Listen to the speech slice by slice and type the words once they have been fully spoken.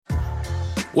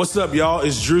What's up, y'all?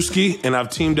 It's Drewski, and I've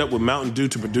teamed up with Mountain Dew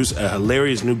to produce a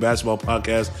hilarious new basketball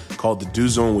podcast called The Dew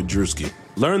Zone with Drewski.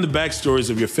 Learn the backstories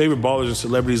of your favorite ballers and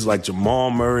celebrities like Jamal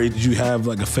Murray. Did you have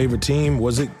like a favorite team?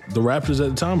 Was it the Raptors at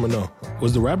the time or no?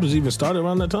 Was the Raptors even started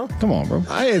around that time? Come on, bro.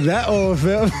 I ain't that old,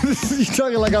 fam. You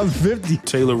talking like I'm 50.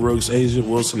 Taylor Rooks, Asia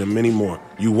Wilson, and many more.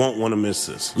 You won't want to miss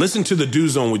this. Listen to The Dew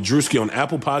Zone with Drewski on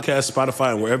Apple Podcasts,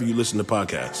 Spotify, and wherever you listen to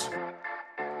podcasts.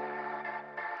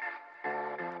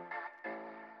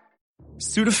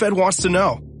 Sudafed wants to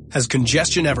know, has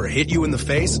congestion ever hit you in the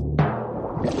face?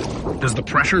 Does the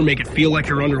pressure make it feel like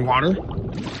you're underwater?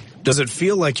 Does it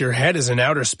feel like your head is in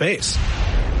outer space?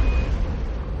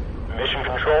 Mission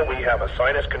Control, we have a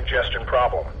sinus congestion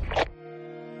problem.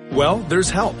 Well, there's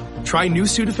help. Try new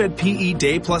Sudafed PE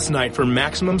Day plus Night for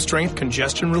maximum strength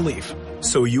congestion relief,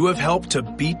 so you have help to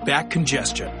beat back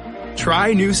congestion.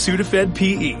 Try new Sudafed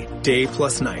PE Day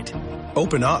plus Night.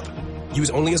 Open up. Use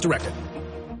only as directed.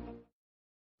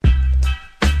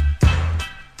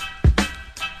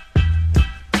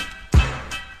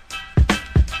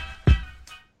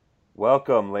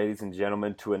 Welcome, ladies and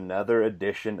gentlemen, to another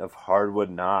edition of Hardwood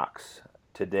Knocks.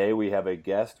 Today we have a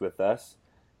guest with us,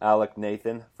 Alec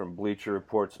Nathan from Bleacher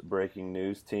Report's Breaking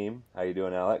News team. How you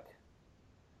doing, Alec?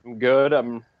 I'm good.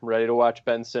 I'm ready to watch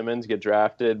Ben Simmons get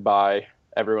drafted by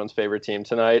everyone's favorite team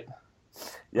tonight.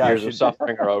 Yeah, Years of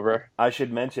suffering are over. I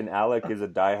should mention Alec is a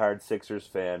diehard Sixers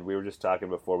fan. We were just talking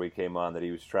before we came on that he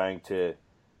was trying to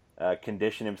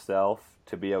condition himself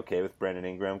to be okay with Brandon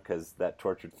Ingram because that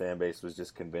tortured fan base was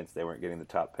just convinced they weren't getting the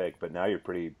top pick. But now you're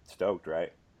pretty stoked,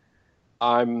 right?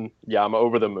 I'm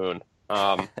over the moon.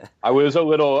 I was a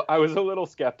little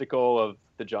skeptical of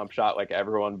the jump shot like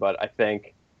everyone, but I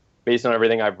think based on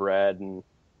everything I've read, and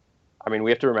I mean,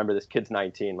 we have to remember this kid's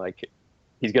 19. Like,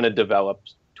 he's going to develop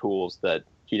tools that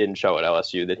he didn't show at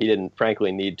LSU, that he didn't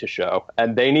frankly need to show,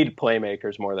 and they need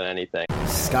playmakers more than anything.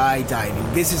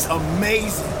 Skydiving. This is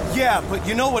amazing. Yeah, but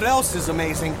you know what else is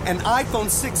amazing? An iPhone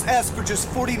 6S for just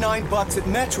 $49 at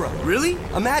Metro. Really?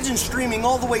 Imagine streaming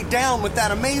all the way down with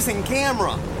that amazing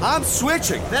camera. I'm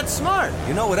switching. That's smart.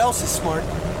 You know what else is smart?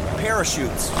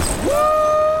 Parachutes.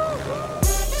 Woo!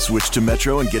 Switch to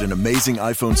Metro and get an amazing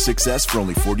iPhone 6S for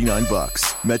only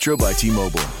 $49. Metro by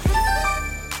T-Mobile.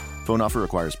 Phone offer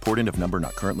requires port-in of number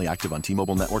not currently active on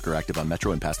T-Mobile network or active on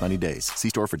Metro in past 90 days. See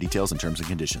store for details and terms and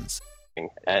conditions.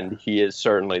 And he is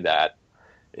certainly that.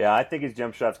 Yeah, I think his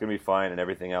jump shot's going to be fine and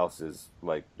everything else is,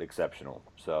 like, exceptional.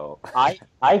 So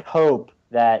I hope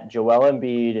that Joel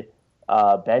Embiid,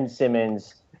 Ben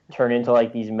Simmons turn into,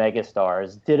 like, these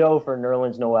megastars. Ditto for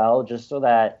Nerlens Noel, just so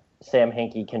that Sam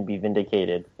Hinkie can be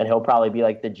vindicated. And he'll probably be,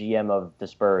 like, the GM of the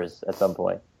Spurs at some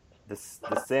point. The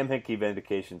Sam Hinkie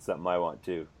vindication is something I want,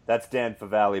 too. That's Dan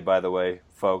Favale, by the way,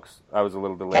 folks. I was a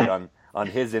little delayed on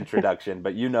his introduction,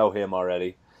 but you know him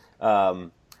already.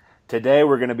 Today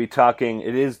we're going to be talking,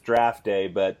 it is draft day,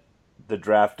 but the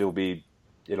draft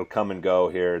it'll come and go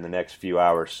here in the next few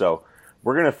hours. So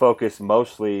we're going to focus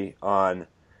mostly on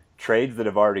trades that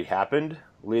have already happened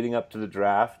leading up to the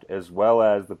draft, as well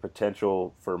as the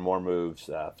potential for more moves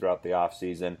throughout the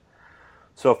offseason.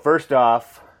 So first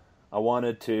off, I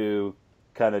wanted to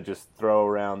kind of just throw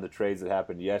around the trades that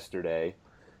happened yesterday.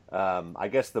 I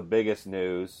guess the biggest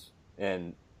news,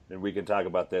 and we can talk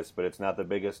about this, but it's not the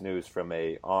biggest news from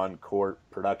a on-court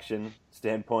production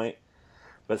standpoint.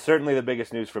 But certainly the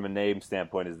biggest news from a name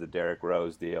standpoint is the Derrick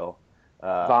Rose deal.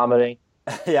 Vomiting.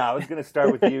 Yeah, I was going to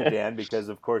start with you, Dan, because,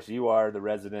 of course, you are the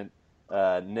resident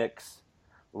Knicks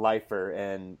lifer,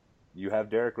 and you have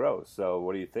Derrick Rose. So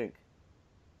what do you think?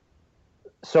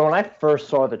 So when I first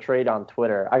saw the trade on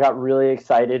Twitter, I got really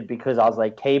excited because I was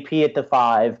like, KP at the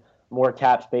 5, more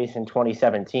cap space in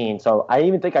 2017. So I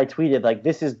even think I tweeted, like,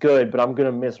 this is good, but I'm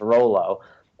going to miss Rolo.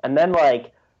 And then,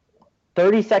 like,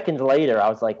 30 seconds later, I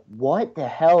was like, what the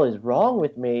hell is wrong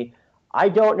with me? I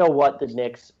don't know what the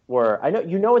Knicks were. I know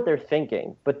you know what they're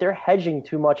thinking, but they're hedging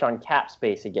too much on cap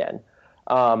space again.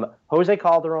 Jose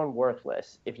Calderon,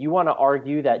 worthless. If you want to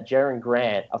argue that Jaren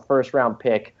Grant, a first-round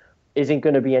pick, isn't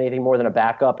going to be anything more than a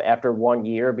backup after 1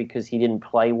 year because he didn't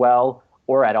play well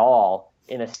or at all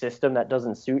in a system that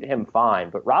doesn't suit him, fine.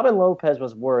 But Robin Lopez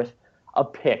was worth a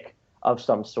pick of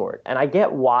some sort. And I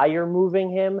get why you're moving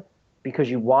him because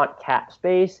you want cap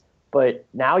space, but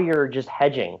now you're just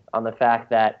hedging on the fact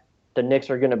that the Knicks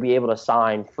are going to be able to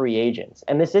sign free agents.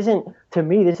 And this isn't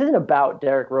about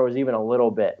Derrick Rose even a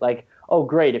little bit. Like, oh,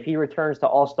 great, if he returns to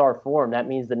all-star form, that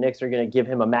means the Knicks are going to give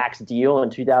him a max deal in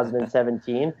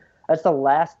 2017. That's the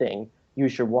last thing you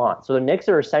should want. So the Knicks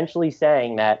are essentially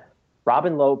saying that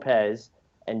Robin Lopez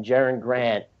and Jaren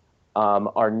Grant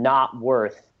are not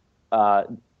worth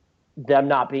them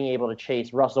not being able to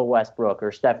chase Russell Westbrook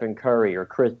or Stephen Curry or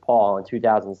Chris Paul in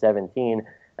 2017.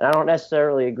 And I don't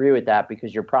necessarily agree with that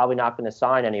because you're probably not going to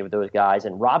sign any of those guys.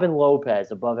 And Robin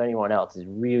Lopez, above anyone else, is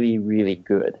really, really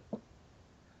good.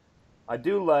 I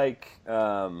do like,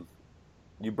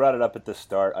 you brought it up at the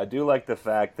start, I do like the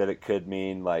fact that it could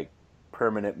mean like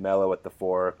permanent Melo at the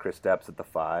 4, Kristaps at the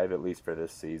 5, at least for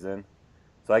this season.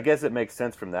 So I guess it makes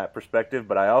sense from that perspective,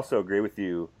 but I also agree with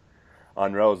you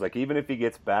on Rose. Like, even if he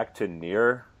gets back to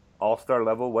near all-star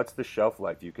level, what's the shelf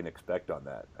life you can expect on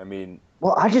that? I mean...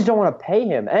 Well, I just don't want to pay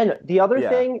him. And the other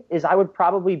thing is I would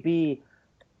probably feel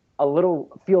a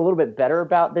little bit better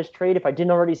about this trade if I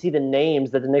didn't already see the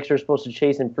names that the Knicks are supposed to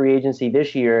chase in free agency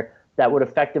this year that would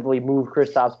effectively move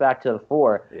Kristaps back to the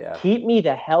 4. Yeah. Keep me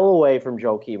the hell away from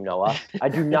Joakim Noah. I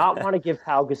do not want to give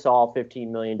Pau Gasol $15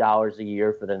 million a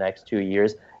year for the next 2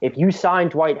 years. If you sign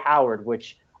Dwight Howard,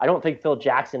 which I don't think Phil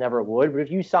Jackson ever would, but if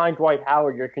you sign Dwight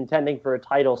Howard, you're contending for a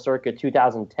title circa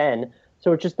 2010.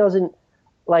 So it just doesn't,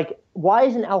 like, why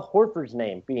isn't Al Horford's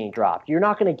name being dropped? You're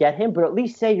not going to get him, but at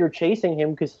least say you're chasing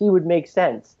him because he would make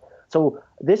sense. So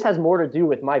this has more to do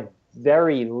with my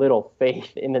very little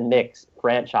faith in the Knicks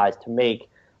franchise to make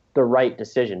the right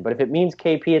decision. But if it means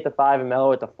KP at the 5 and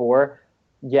Melo at the 4,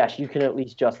 yes, you can at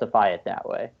least justify it that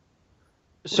way.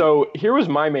 So here was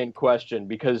my main question,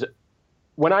 because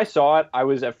when I saw it, I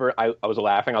was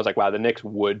laughing. I was like, wow, the Knicks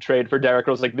would trade for Derrick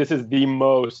Rose. Like, this is the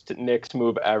most Knicks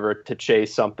move ever to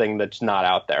chase something that's not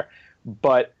out there.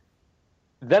 But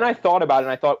then I thought about it,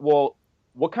 and I thought, well,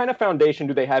 what kind of foundation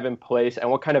do they have in place,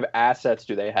 and what kind of assets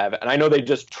do they have? And I know they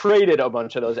just traded a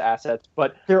bunch of those assets,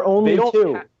 but they're only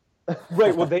two.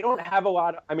 Right. Well, they don't have a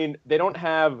lot. They don't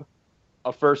have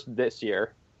a first this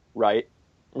year, right?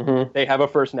 Mm-hmm. They have a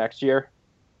first next year.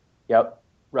 Yep.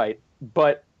 Right.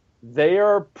 But they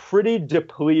are pretty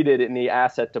depleted in the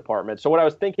asset department. So what I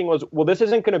was thinking was, well, this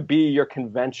isn't going to be your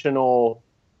conventional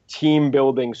team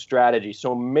building strategy.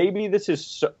 So maybe this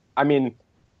is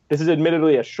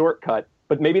admittedly a shortcut,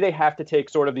 but maybe they have to take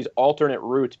sort of these alternate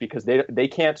routes because they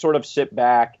can't sort of sit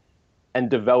back and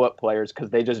develop players because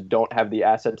they just don't have the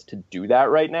assets to do that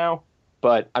right now.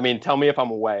 But, I mean, tell me if I'm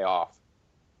way off.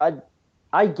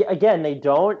 Again, they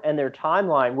don't, and their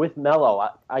timeline with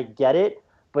Melo, I get it,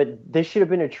 but this should have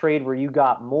been a trade where you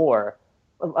got more.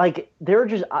 Like, they're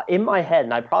just, in my head,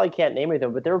 and I probably can't name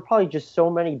them, but there were probably just so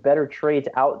many better trades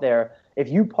out there. If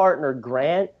you partner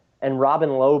Grant and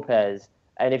Robin Lopez,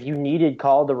 and if you needed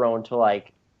Calderon to,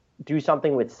 like, do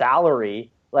something with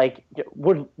salary, like,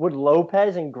 would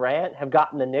Lopez and Grant have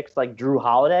gotten the Knicks like Drew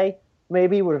Holiday?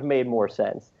 Maybe would have made more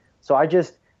sense. So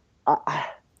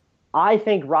I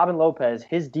think Robin Lopez,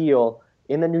 his deal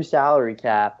in the new salary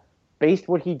cap, based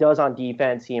what he does on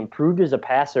defense, he improved as a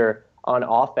passer on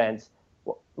offense.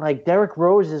 Like, Derrick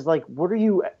Rose is like, what are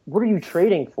you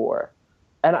trading for?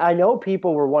 And I know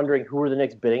people were wondering who were the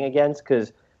Knicks bidding against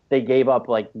because they gave up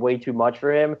like way too much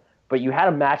for him. But you had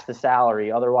to match the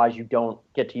salary, otherwise you don't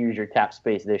get to use your cap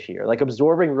space this year. Like,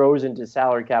 absorbing Rose into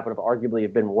salary cap would have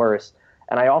arguably been worse.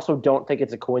 And I also don't think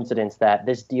it's a coincidence that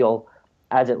this deal,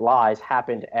 as it lies,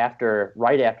 happened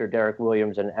right after Derek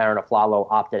Williams and Aaron Aflalo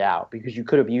opted out, because you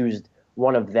could have used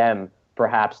one of them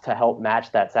perhaps to help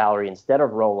match that salary instead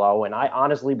of Rolo. And I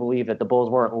honestly believe that the Bulls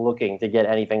weren't looking to get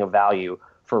anything of value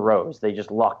for Rose. They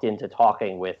just lucked into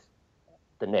talking with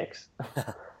the Knicks.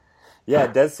 Yeah,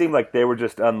 it does seem like they were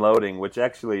just unloading, which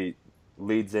actually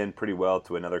leads in pretty well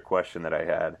to another question that I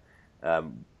had.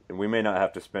 And we may not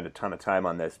have to spend a ton of time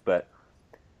on this, but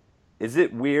is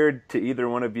it weird to either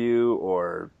one of you,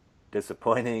 or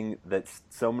disappointing, that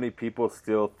so many people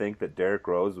still think that Derrick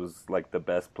Rose was like the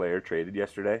best player traded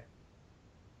yesterday?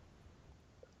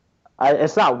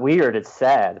 It's not weird. It's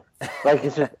sad. Like,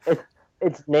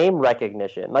 it's name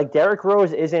recognition. Like, Derrick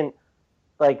Rose isn't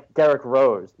like Derrick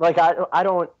Rose. Like, I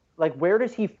don't. Like, where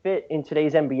does he fit in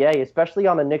today's NBA, especially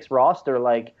on the Knicks roster?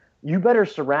 Like, you better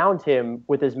surround him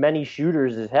with as many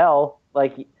shooters as hell.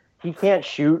 Like, he can't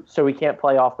shoot, so he can't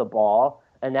play off the ball.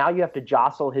 And now you have to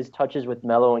jostle his touches with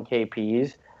Melo and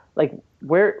KPs. Like,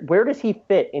 where does he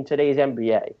fit in today's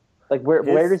NBA? Like,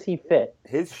 where does he fit?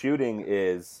 His shooting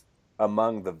is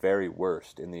among the very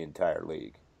worst in the entire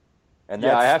league. And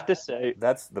I have to say,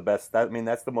 that's the best.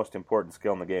 That's the most important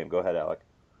skill in the game. Go ahead, Alec.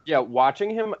 Yeah,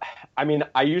 watching him,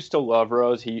 I used to love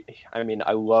Rose.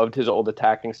 I loved his old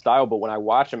attacking style, but when I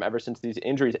watch him ever since these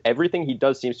injuries, everything he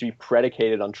does seems to be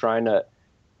predicated on trying to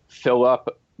fill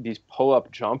up these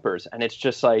pull-up jumpers, and it's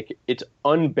just like, it's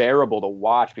unbearable to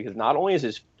watch, because not only is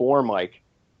his form like,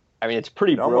 it's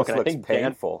pretty broken. I think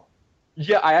painful.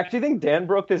 I actually think Dan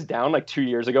broke this down like 2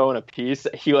 years ago in a piece.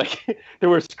 He there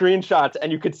were screenshots,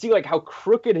 and you could see like how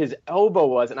crooked his elbow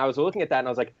was, and I was looking at that, and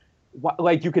I was like,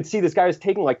 like you could see this guy was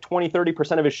taking like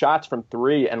 20-30% of his shots from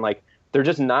three, and like they're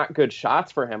just not good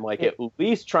shots for him. Like at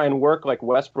least try and work like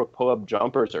Westbrook pull-up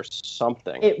jumpers or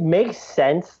something. It makes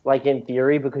sense, like in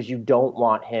theory, because you don't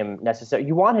want him necessarily.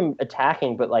 You want him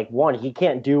attacking, but like one, he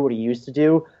can't do what he used to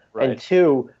do, and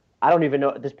two, I don't even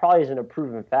know. This probably isn't a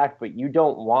proven fact, but you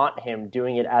don't want him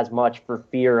doing it as much for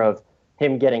fear of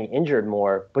him getting injured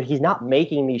more. But he's not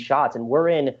making these shots, and we're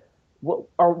in. What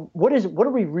are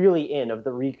we really in of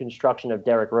the reconstruction of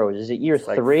Derrick Rose? Is it year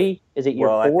 3? Is it year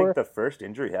 4? Well, I think the first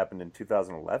injury happened in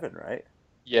 2011, right?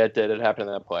 Yeah, it did. It happened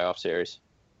in that playoff series.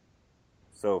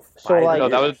 So like, no,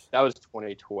 that was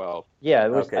 2012. Yeah,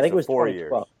 it was. Okay, I think so it was 4 2012.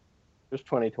 years. It was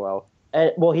 2012.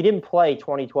 And well, he didn't play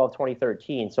 2012,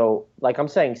 2013. So, like I'm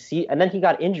saying, and then he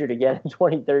got injured again in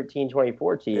 2013,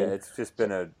 2014. Yeah, it's just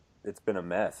been a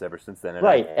mess ever since then. And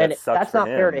right, and that's not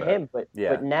fair to him. But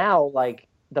now, like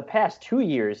the past 2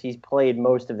 years, he's played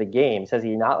most of the games. Has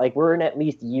he not? Like we're in at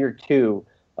least year 2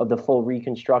 of the full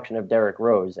reconstruction of Derrick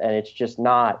Rose, and it's just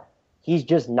not. He's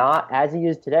just not, as he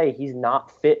is today, he's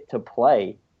not fit to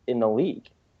play in the league.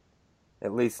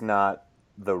 At least not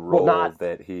the role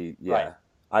that he. Yeah,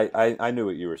 right. I knew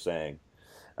what you were saying.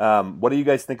 What do you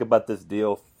guys think about this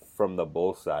deal from the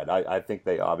Bulls side? I think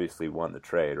they obviously won the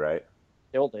trade, right?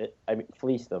 Killed it. I mean,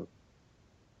 fleeced them.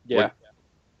 Yeah.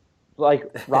 Like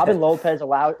Robin Lopez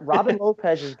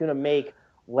is going to make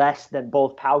less than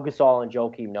both Pau Gasol and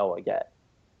Joakim Noah get.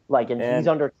 Like, and he's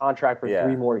under contract for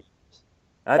 3 more years.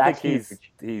 I think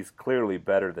he's clearly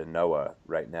better than Noah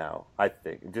right now. I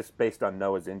think just based on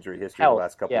Noah's injury history the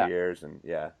last couple of years, and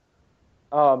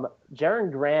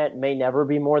Jaren Grant may never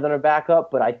be more than a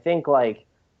backup, but I think like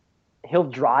he'll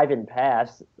drive and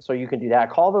pass, so you can do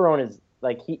that. Calderon is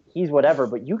like he's whatever,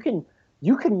 but you can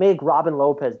make Robin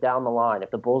Lopez down the line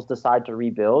if the Bulls decide to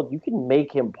rebuild. You can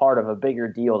make him part of a bigger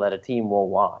deal that a team will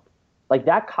want. Like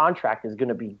that contract is going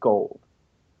to be gold.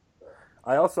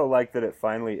 I also like that it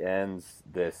finally ends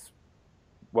this,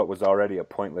 what was already a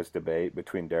pointless debate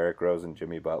between Derrick Rose and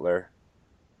Jimmy Butler.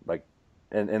 Like,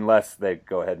 unless they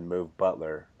go ahead and move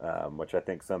Butler, which I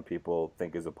think some people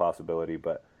think is a possibility,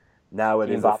 but now it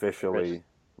is officially.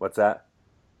 What's that?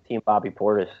 Team Bobby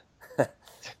Portis.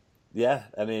 Yeah,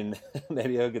 I mean,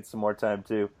 maybe he'll get some more time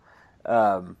too.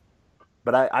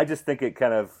 But I just think it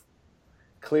kind of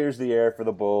clears the air for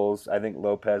the Bulls. I think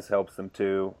Lopez helps them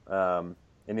too.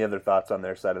 Any other thoughts on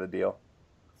their side of the deal?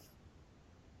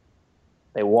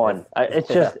 They won. It's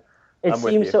just it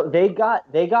seems so they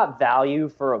got value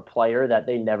for a player that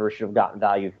they never should have gotten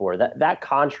value for. That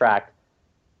contract,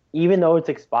 even though it's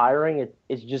expiring,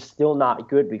 it's just still not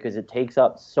good because it takes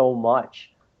up so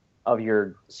much of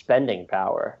your spending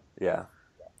power. Yeah,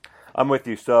 I'm with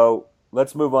you. So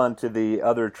let's move on to the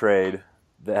other trade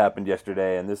that happened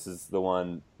yesterday, and this is the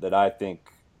one that I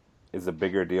think is a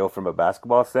bigger deal from a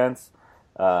basketball sense.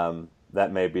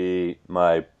 That may be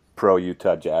my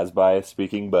pro-Utah Jazz bias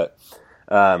speaking, but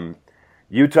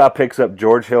Utah picks up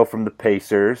George Hill from the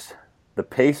Pacers. The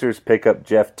Pacers pick up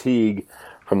Jeff Teague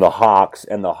from the Hawks,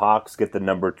 and the Hawks get the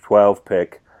number 12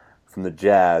 pick from the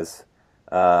Jazz.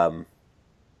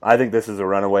 I think this is a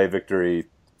runaway victory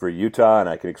for Utah, and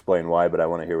I can explain why, but I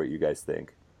want to hear what you guys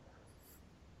think.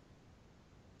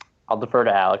 I'll defer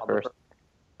to Alec first.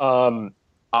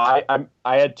 I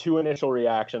had 2 initial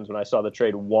reactions when I saw the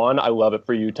trade. One, I love it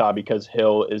for Utah because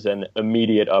Hill is an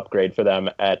immediate upgrade for them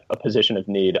at a position of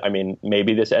need. I mean,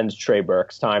 maybe this ends Trey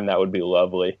Burke's time. That would be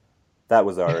lovely. That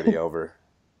was already over.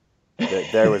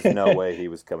 There was no way he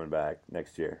was coming back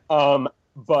next year.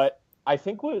 But I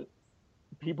think what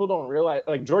people don't realize,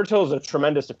 like George Hill is a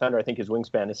tremendous defender. I think his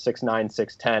wingspan is 6'9",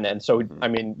 6'10", and so I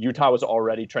mean Utah was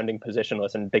already trending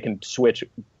positionless, and they can switch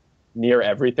near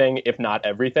everything, if not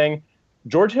everything.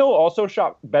 George Hill also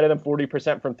shot better than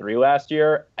 40% from 3 last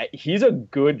year. He's a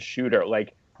good shooter,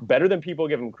 like better than people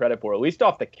give him credit for, at least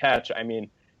off the catch. I mean,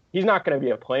 he's not going to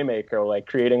be a playmaker, like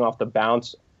creating off the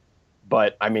bounce,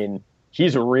 but I mean,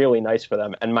 he's really nice for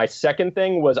them. And my second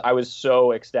thing was I was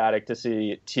so ecstatic to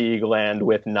see Teague land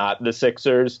with not the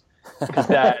Sixers, because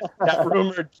that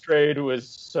rumored trade was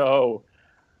so,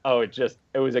 it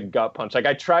was a gut punch. Like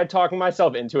I tried talking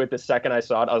myself into it the second I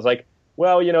saw it. I was like,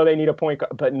 well, you know, they need a point,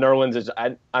 but Nerlens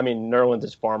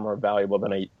is far more valuable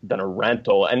than a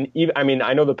rental. And even, I mean,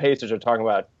 I know the Pacers are talking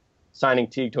about signing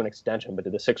Teague to an extension, but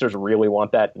do the Sixers really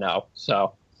want that? No.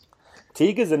 So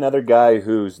Teague is another guy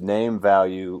whose name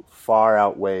value far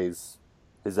outweighs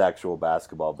his actual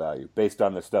basketball value, based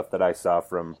on the stuff that I saw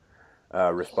from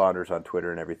responders on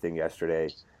Twitter and everything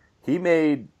yesterday.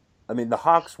 The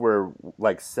Hawks were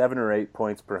like 7 or 8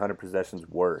 points per 100 possessions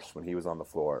worse when he was on the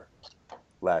floor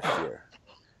last year.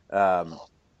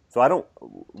 So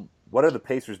what are the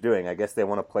Pacers doing? I guess they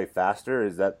want to play faster.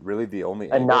 Is that really the only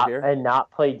angle here? And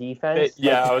not play defense?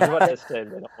 Yeah, I was about to say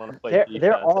they don't want to play defense.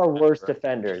 There are worse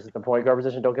defenders at the point guard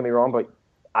position, don't get me wrong, but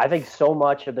I think so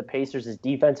much of the Pacers'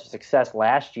 defensive success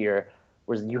last year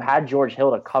was you had George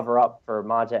Hill to cover up for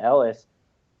Monta Ellis.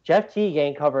 Jeff Teague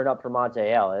ain't covering up for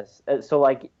Monta Ellis. So,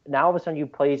 like, now all of a sudden you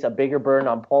place a bigger burden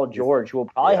on Paul George, who will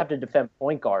probably have to defend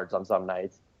point guards on some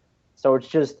nights. So it's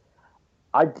just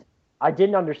I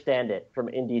didn't understand it from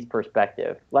Indy's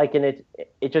perspective. Like, and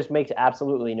it just makes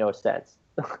absolutely no sense.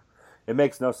 It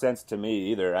makes no sense to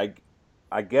me either.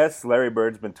 I guess Larry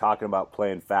Bird's been talking about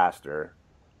playing faster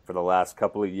for the last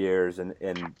couple of years, and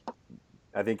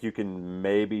I think you can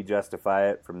maybe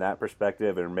justify it from that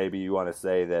perspective, or maybe you want to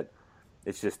say that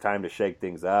it's just time to shake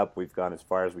things up. We've gone as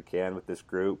far as we can with this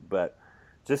group, but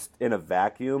just in a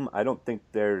vacuum, I don't think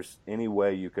there's any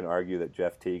way you can argue that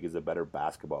Jeff Teague is a better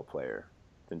basketball player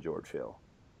than George Hill.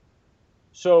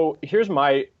 So here's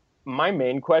my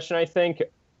main question, I think.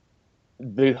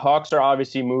 The Hawks are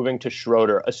obviously moving to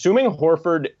Schroeder. Assuming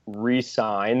Horford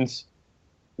re-signs,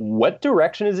 what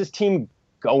direction is this team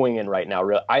going in right now?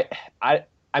 Really, I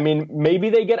mean, maybe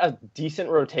they get a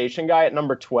decent rotation guy at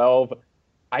number 12.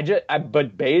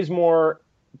 But Bazemore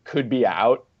could be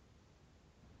out.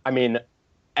 I mean,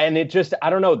 and it just, I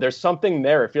don't know. There's something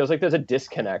there. It feels like there's a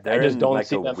disconnect. They're I just don't like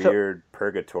see a them. weird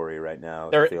purgatory right now.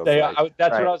 That's what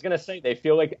I was gonna say. They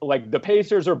feel like the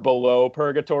Pacers are below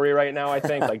purgatory right now. I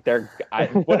think like they're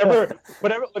whatever.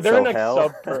 They're in like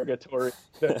sub purgatory.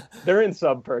 They're in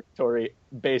sub purgatory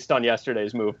based on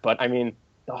yesterday's move. But I mean,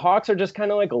 the Hawks are just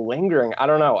kind of like lingering. I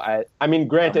don't know. I mean,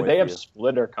 granted, they have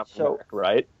Splitter coming back,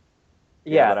 right?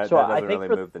 Yeah, but so that I doesn't think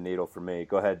really move the needle for me.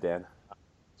 Go ahead, Dan.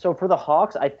 So for the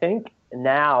Hawks, I think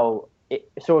now,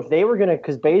 so if they were going to,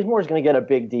 because Bazemore is going to get a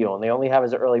big deal, and they only have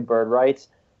his early bird rights,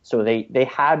 so they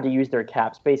had to use their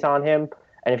cap space on him.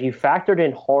 And if you factored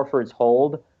in Horford's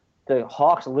hold, the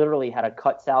Hawks literally had to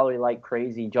cut salary like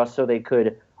crazy just so they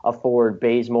could afford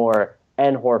Bazemore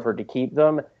and Horford to keep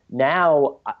them.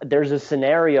 Now there's a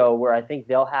scenario where I think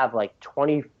they'll have like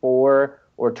 24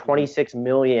 or 26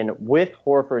 million with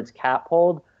Horford's cap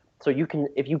hold. So you can,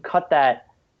 if you cut that,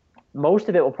 most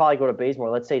of it will probably go to Bazemore.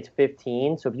 Let's say it's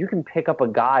 15. So if you can pick up a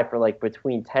guy for like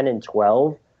between 10 and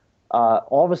 12,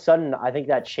 all of a sudden I think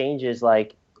that changes.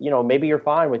 Like, you know, maybe you're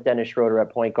fine with Dennis Schroeder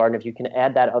at point guard, and if you can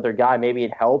add that other guy, maybe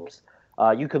it helps.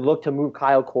 You could look to move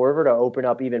Kyle Korver to open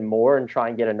up even more and try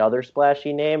and get another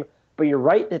splashy name. But you're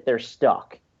right that they're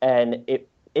stuck. And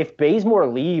if Bazemore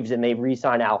leaves and they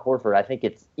re-sign Al Horford, I think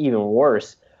it's even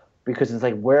worse, because it's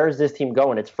like, where is this team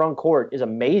going? Its front court is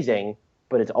amazing,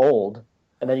 but it's old.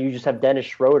 And then you just have Dennis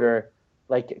Schroeder.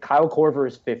 Like, Kyle Korver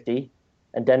is 50,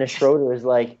 and Dennis Schroeder is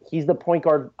like, he's the point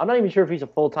guard. I'm not even sure if he's a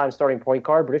full-time starting point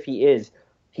guard, but if he is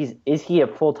he a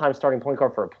full-time starting point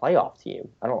guard for a playoff team?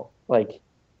 I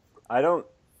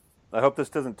hope this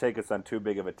doesn't take us on too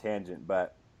big of a tangent,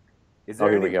 but is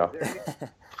here we go.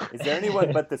 Is there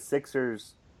anyone but the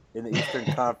Sixers in the Eastern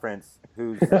Conference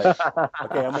who's like,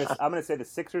 okay, I'm gonna say the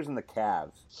Sixers and the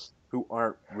Cavs who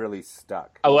aren't really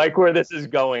stuck? I like where this is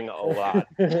going a lot.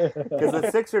 Because the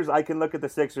Sixers, I can look at the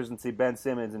Sixers and see Ben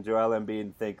Simmons and Joel Embiid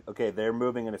and think, okay, they're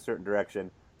moving in a certain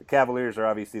direction. The Cavaliers are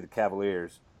obviously the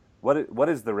Cavaliers. What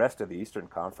is the rest of the Eastern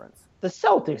Conference? The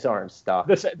Celtics aren't stuck.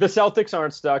 The Celtics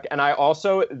aren't stuck, and I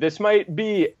also, this might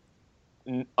be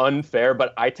unfair,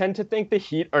 but I tend to think the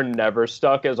Heat are never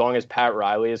stuck as long as Pat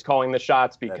Riley is calling the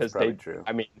shots, because true.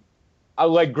 I mean,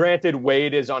 like, granted,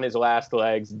 Wade is on his last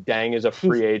legs, Dang is a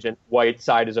free agent,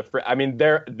 Whiteside is a free. I mean,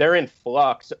 they're in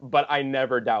flux, but I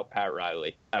never doubt Pat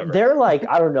Riley ever. They're like,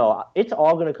 I don't know, it's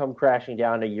all going to come crashing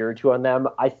down a year or two on them.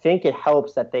 I think it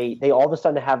helps that they all of a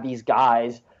sudden have these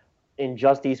guys in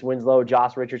Justice Winslow,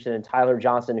 Josh Richardson, and Tyler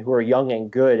Johnson who are young and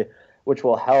good, which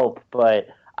will help, but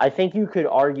I think you could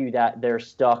argue that they're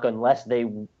stuck unless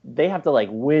they have to like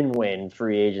win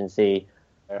free agency.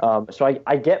 So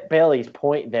I get Bailey's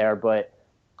point there, but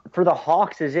for the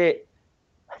Hawks, it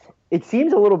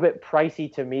seems a little bit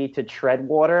pricey to me to tread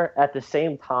water. At the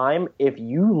same time, if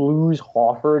you lose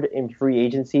Horford in free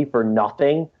agency for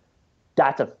nothing,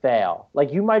 that's a fail.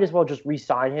 Like, you might as well just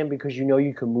re-sign him because you know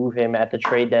you can move him at the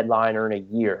trade deadline or in a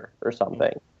year or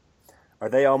something. Are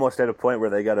they almost at a point where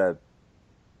they got to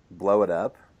blow it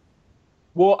up?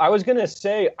 Well, I was going to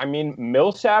say, I mean,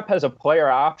 Millsap has a player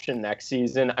option next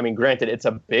season. I mean, granted, it's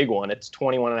a big one. It's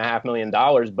 $21.5 million,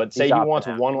 but say he wants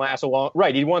one last long.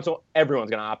 Right, everyone's going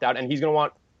to opt out, and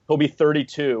he'll be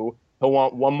 32. He'll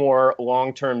want one more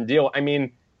long-term deal. I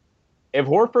mean, if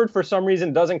Horford for some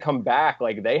reason doesn't come back,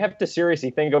 like, they have to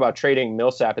seriously think about trading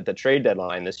Millsap at the trade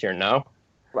deadline this year, no?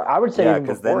 I would say even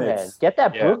 'cause then beforehand. Get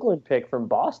that yeah. Brooklyn pick from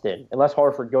Boston, unless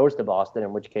Horford goes to Boston,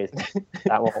 in which case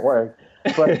that won't work.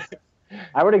 But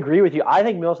I would agree with you. I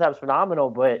think Millsap's phenomenal,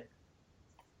 but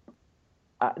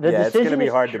the it's decision going to be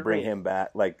is hard to bring curious. him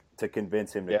back, like to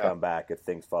convince him to Yeah. come back if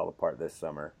things fall apart this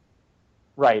summer.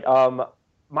 Right.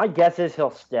 My guess is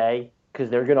he'll stay because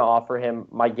they're going to offer him.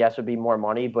 My guess would be more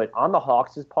money. But on the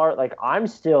Hawks' part, like I'm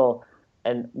still,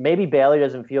 and maybe Bailey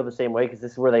doesn't feel the same way because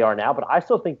this is where they are now. But I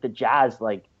still think the Jazz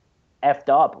like effed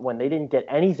up when they didn't get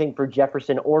anything for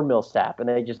Jefferson or Millsap, and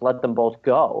they just let them both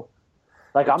go.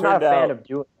 Like I'm not a fan of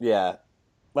doing. Yeah,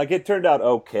 like it turned out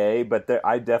okay, but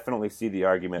I definitely see the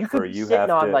argument You for could be you sitting have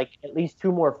on to, like at least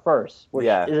 2 more firsts, which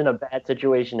Yeah. isn't a bad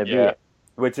situation to be Yeah. in.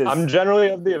 which is I'm generally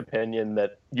of the opinion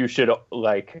that you should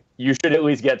at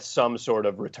least get some sort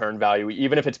of return value,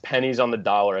 even if it's pennies on the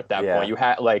dollar at that Yeah. point. You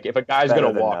have if a guy's Better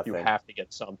going to than walk, you nothing. have to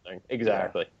get something.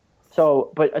 Exactly.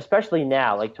 So, but especially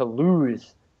now, like to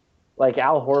lose, like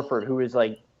Al Horford, who is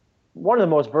like one of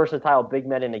the most versatile big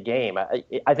men in the game.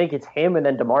 I think it's him and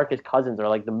then DeMarcus Cousins are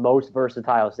like the most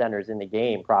versatile centers in the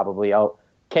game, probably. Oh,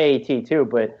 KAT too,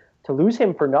 but to lose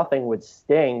him for nothing would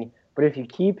sting. But if you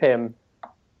keep him,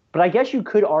 but I guess you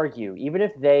could argue, even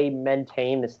if they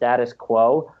maintain the status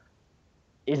quo,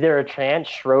 is there a chance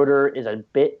Schroeder is a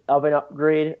bit of an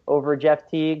upgrade over Jeff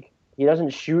Teague? He doesn't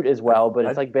shoot as well, but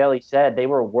it's like Bailey said, they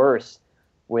were worse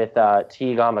with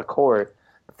Teague on the court.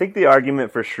 I think the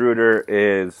argument for Schroeder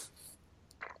is,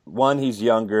 one, he's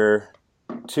younger.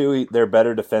 Two, they're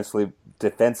better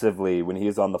defensively when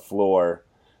he's on the floor.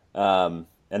 And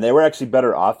they were actually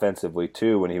better offensively,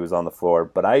 too, when he was on the floor.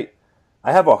 But I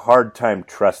have a hard time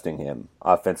trusting him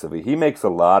offensively. He makes a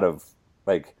lot of,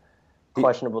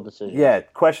 questionable decisions. Yeah,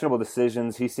 questionable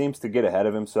decisions. He seems to get ahead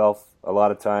of himself a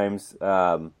lot of times.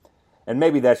 And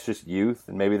maybe that's just youth,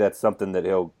 and maybe that's something that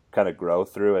he'll kind of grow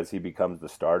through as he becomes the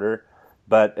starter.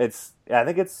 But I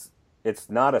think it's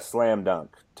not a slam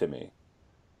dunk to me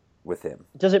with him.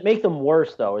 Does it make them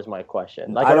worse, though, is my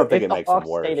question. I don't think if it the makes them Hawks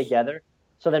worse. stay together,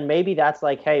 so then maybe that's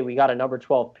like, hey, we got a number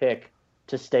 12 pick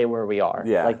to stay where we are.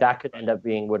 Yeah. Like that could end up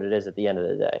being what it is at the end of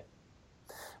the day.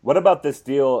 What about this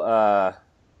deal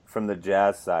from the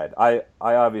Jazz side? I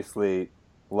obviously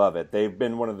love it. They've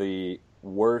been one of the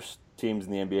worst teams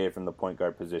in the NBA from the point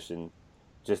guard position,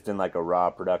 just in like a raw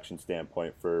production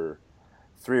standpoint, for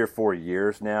 3 or 4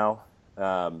 years now.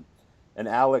 And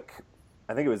Alec,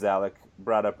 I think it was Alec,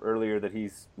 brought up earlier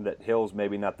that Hill's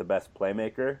maybe not the best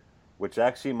playmaker, which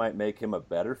actually might make him a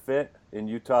better fit in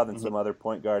Utah than some other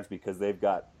point guards because they've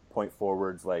got point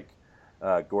forwards like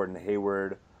Gordon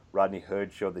Hayward. Rodney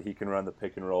Hood showed that he can run the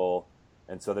pick and roll.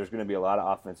 And so there's going to be a lot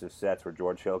of offensive sets where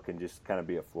George Hill can just kind of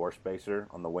be a floor spacer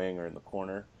on the wing or in the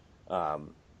corner.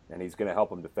 And he's going to help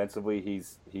them defensively.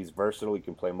 He's versatile. He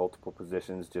can play multiple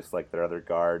positions just like their other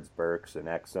guards, Burks and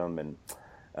Exum,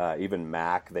 and even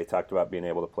Mack. They talked about being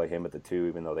able to play him at the 2,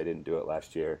 even though they didn't do it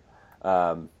last year.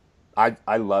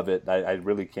 I love it. I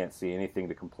really can't see anything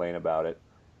to complain about it.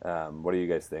 What do you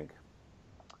guys think?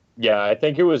 Yeah, I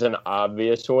think it was an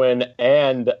obvious win,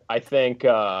 and I think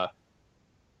Hill.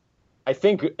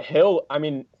 I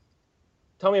mean,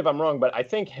 tell me if I'm wrong, but I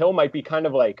think Hill might be kind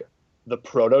of like the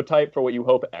prototype for what you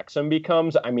hope Exum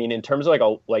becomes. I mean, in terms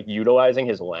of like utilizing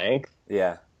his length.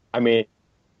 Yeah. I mean,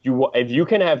 if you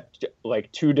can have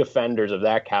like 2 defenders of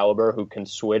that caliber who can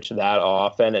switch that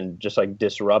often and just like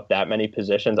disrupt that many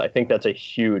positions, I think that's a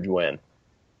huge win.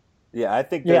 Yeah, I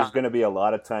think there's going to be a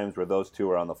lot of times where those two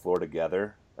are on the floor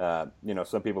together.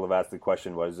 Some people have asked the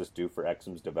question, what does this do for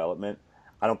Exum's development?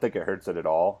 I don't think it hurts it at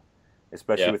all,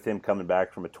 especially with him coming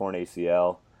back from a torn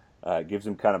ACL. It gives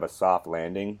him kind of a soft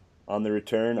landing on the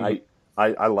return. Mm-hmm.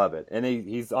 I love it. And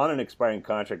he's on an expiring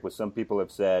contract, which some people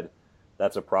have said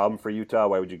that's a problem for Utah.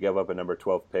 Why would you give up a number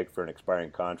 12 pick for an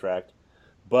expiring contract?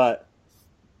 But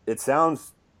it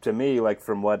sounds to me like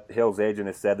from what Hill's agent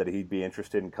has said that he'd be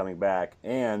interested in coming back.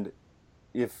 And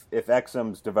if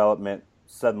Exum's development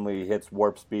suddenly hits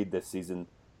warp speed this season,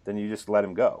 then you just let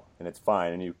him go, and it's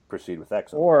fine, and you proceed with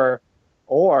Exum.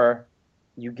 Or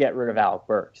you get rid of Alec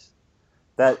Burks.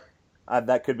 That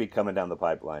could be coming down the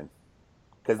pipeline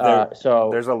because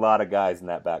there's a lot of guys in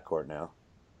that backcourt now.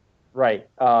 Right.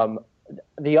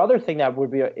 The other thing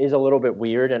that is a little bit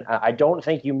weird, and I don't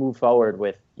think you move forward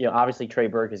with, obviously Trey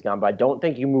Burke is gone, but I don't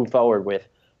think you move forward with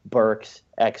Burks,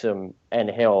 Exum, and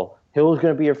Hill. Hill's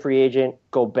going to be a free agent.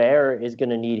 Gobert is going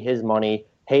to need his money.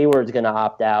 Hayward's going to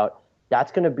opt out.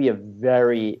 That's going to be a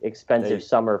very expensive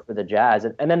summer for the Jazz.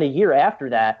 And then the year after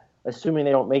that, assuming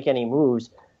they don't make any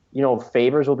moves,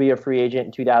 Favors will be a free agent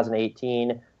in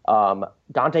 2018.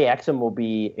 Dante Exum will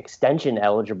be extension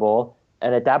eligible.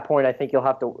 And at that point, I think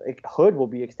Hood will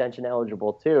be extension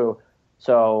eligible too.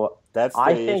 So that's the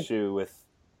I think, issue with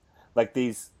like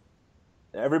these.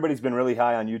 Everybody's been really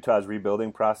high on Utah's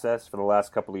rebuilding process for the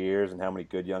last couple of years and how many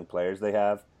good young players they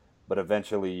have, but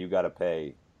eventually you got to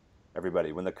pay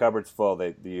everybody. When the cupboard's full,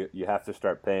 you have to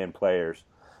start paying players.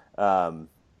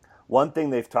 One thing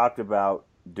they've talked about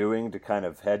doing to kind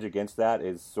of hedge against that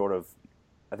is sort of,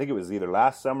 I think it was either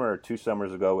last summer or 2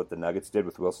 summers ago what the Nuggets did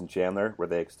with Wilson Chandler, where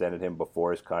they extended him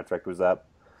before his contract was up.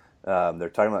 They're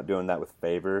talking about doing that with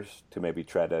Favors to maybe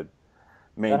try to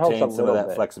maintain some of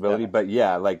that flexibility. Yeah. But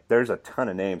yeah, like there's a ton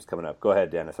of names coming up. Go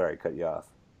ahead, Dennis. Sorry, I cut you off.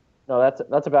 No,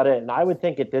 that's about it. And I would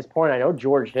think at this point, I know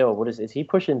George Hill, is he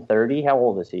pushing 30? How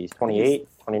old is he? He's 28,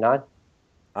 29?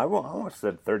 I almost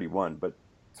said 31, but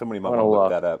somebody might want to look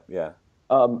that up. Yeah.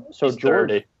 So he's George,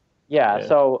 30. Yeah,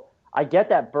 so I get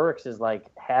that Burks is like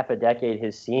half a decade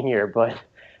his senior, but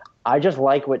I just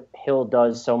like what Hill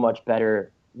does so much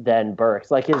better than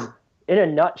Burks. Like in a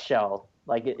nutshell,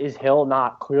 like, is Hill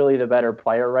not clearly the better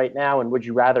player right now? And would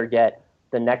you rather get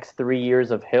the next 3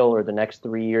 years of Hill or the next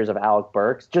 3 years of Alec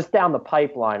Burks? Just down the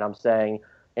pipeline, I'm saying,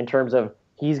 in terms of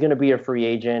he's going to be a free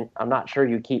agent. I'm not sure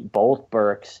you keep both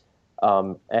Burks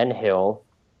and Hill.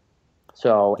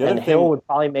 So, and Hill would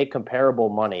probably make comparable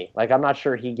money. Like, I'm not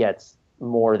sure he gets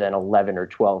more than 11 or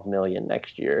 12 million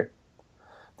next year.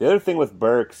 The other thing with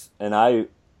Burks, and I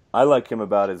like him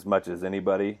about as much as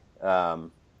anybody,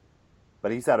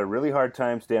 but he's had a really hard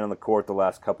time staying on the court the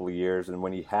last couple of years, and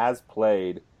when he has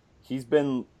played, he's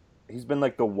been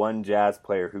like the one Jazz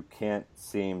player who can't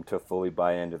seem to fully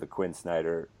buy into the Quinn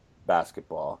Snyder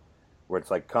basketball, where it's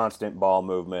like constant ball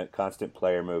movement, constant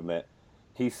player movement.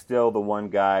 He's still the one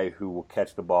guy who will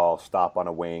catch the ball, stop on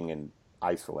a wing, and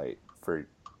isolate for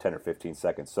 10 or 15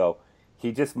 seconds. So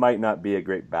he just might not be a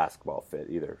great basketball fit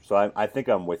either. So I think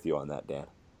I'm with you on that, Dan.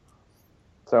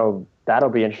 So that'll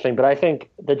be interesting. But I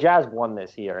think the Jazz won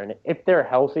this year, and if they're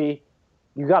healthy,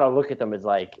 you got to look at them as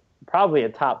like probably a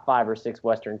top 5 or 6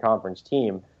 Western Conference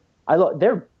team.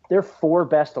 Their 4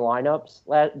 best lineups,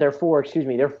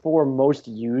 their 4 most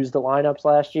used lineups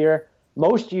last year,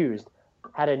 most used,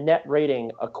 had a net rating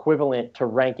equivalent to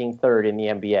ranking 3rd in the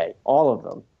NBA. All of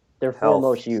them. Their 4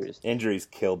 most used. Injuries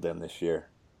killed them this year.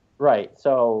 Right.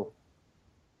 So,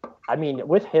 I mean,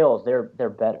 with Hill, they're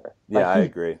better. Yeah, I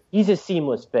agree. He's a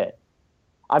seamless fit.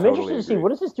 I'm interested to see, what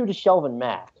does this do to Shelvin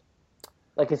Mack?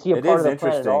 Like, is he a part of the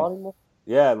plan at all anymore?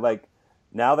 Yeah, like,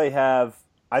 now they have,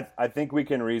 I think we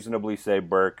can reasonably say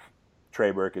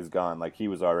Trey Burke is gone. Like, he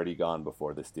was already gone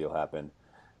before this deal happened.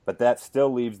 But that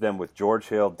still leaves them with George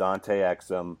Hill, Dante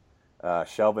Exum,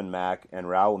 Shelvin Mack, and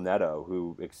Raul Neto,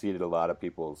 who exceeded a lot of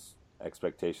people's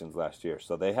expectations last year.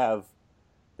 So they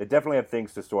definitely have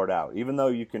things to sort out. Even though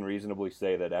you can reasonably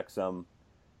say that Exum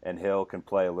and Hill can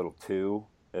play a little too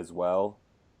as well,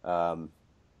 there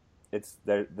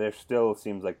still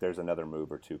seems like there's another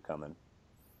move or two coming.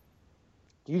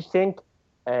 Do you think,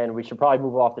 and we should probably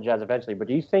move off the Jazz eventually, but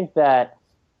do you think that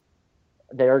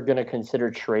they're going to consider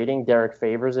trading Derek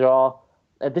Favors at all?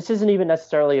 This isn't even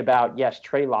necessarily about, yes,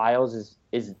 Trey Lyles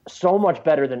is so much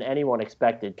better than anyone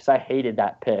expected, because I hated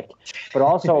that pick. But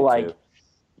also, like,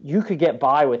 you could get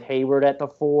by with Hayward at the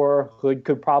 4. Hood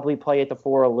could probably play at the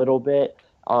 4 a little bit.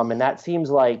 And that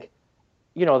seems like,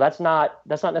 you know, that's not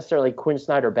necessarily Quinn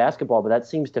Snyder basketball, but that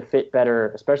seems to fit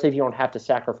better, especially if you don't have to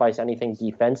sacrifice anything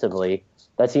defensively.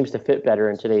 That seems to fit better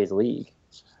in today's league.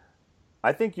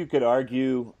 I think you could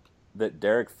argue that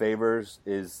Derek Favors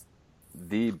is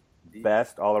the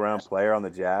best all-around player on the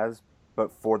Jazz,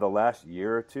 but for the last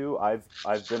year or two, I've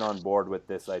been on board with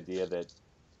this idea that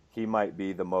he might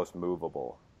be the most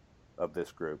movable of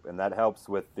this group, and that helps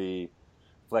with the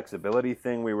flexibility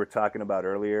thing we were talking about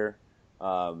earlier.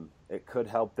 It could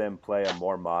help them play a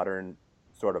more modern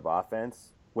sort of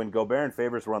offense. When Gobert and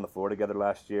Favors were on the floor together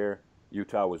last year,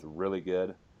 Utah was really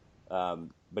good.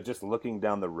 But just looking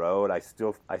down the road, I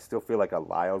still feel like a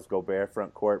Lyles Gobert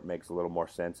front court makes a little more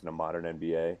sense in a modern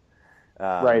NBA.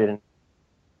 Right.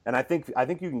 And I think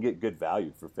you can get good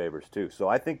value for Favors too. So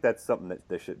I think that's something that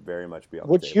they should very much be on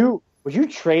the table. Would you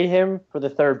trade him for the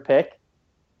 3rd pick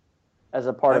as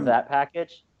a part of that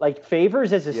package? Like,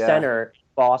 Favors as a center in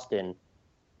Boston,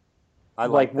 I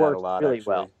like that works a lot, really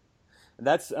actually. well. And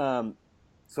that's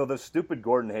so the stupid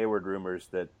Gordon Hayward rumors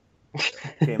that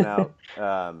came out.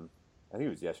 I think it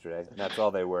was yesterday, and that's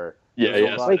all they were.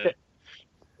 Yeah.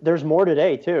 There's more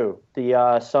today too.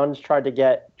 The Suns tried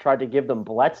to give them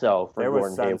Bledsoe for Gordon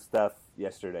Hayward. There was Sun stuff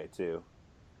yesterday too,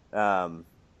 but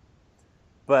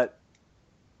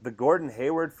the Gordon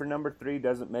Hayward for number 3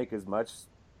 doesn't make as much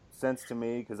sense to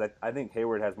me, because I think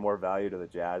Hayward has more value to the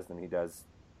Jazz than he does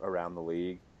around the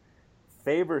league.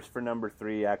 Favors for number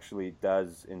 3 actually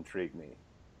does intrigue me,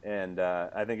 and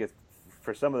I think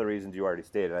for some of the reasons you already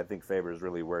stated. I think Favors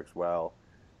really works well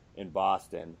in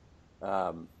Boston,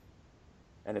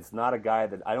 and it's not a guy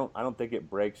that I don't think it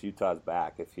breaks Utah's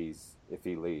back if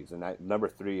he leaves. And number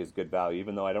 3 is good value,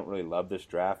 even though I don't really love this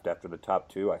draft after the top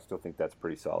 2. I still think that's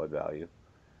pretty solid value.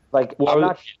 Like,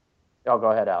 oh,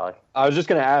 go ahead, Alec. I was just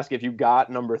going to ask, if you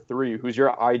got number 3, who's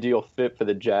your ideal fit for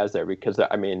the Jazz there? Because,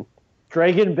 I mean,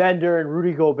 Dragan Bender and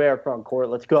Rudy Gobert front court.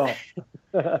 Let's go.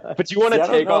 But you want to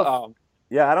take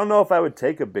yeah, I don't know if I would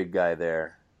take a big guy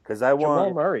there because I want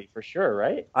Jamal Murray for sure,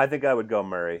 right? I think I would go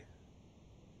Murray.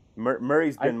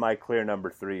 Murray's been my clear number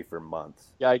 3 for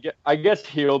months. Yeah, I guess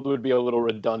Hield would be a little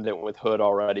redundant with Hood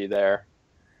already there.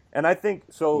 And I think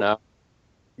so. No.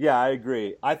 Yeah, I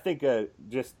agree. I think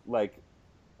just like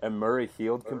a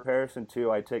Murray-Hield comparison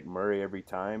too. I take Murray every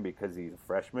time because he's a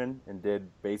freshman and did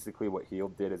basically what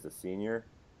Hield did as a senior.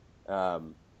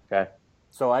 Okay.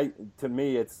 So to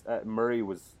me, it's Murray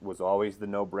was always the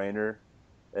no-brainer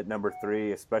at number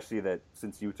 3, especially that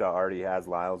since Utah already has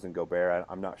Lyles and Gobert,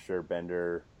 I'm not sure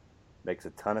Bender makes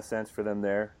a ton of sense for them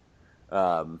there.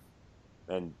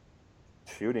 And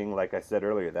shooting, like I said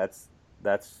earlier, that's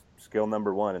skill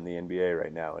number 1 in the NBA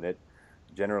right now, and it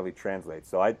generally translates.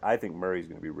 So I think Murray's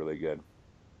going to be really good.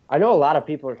 I know a lot of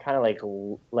people are kind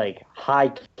of like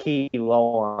high key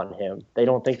low on him. They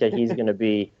don't think that he's going to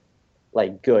be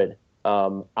like good.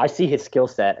 I see his skill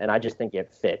set, and I just think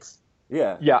it fits.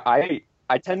 Yeah. Yeah, I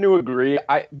tend to agree.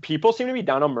 People seem to be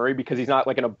down on Murray because he's not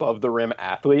like an above the rim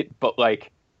athlete, but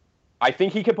like I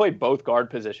think he can play both guard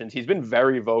positions. He's been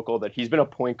very vocal that he's been a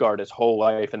point guard his whole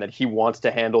life and that he wants to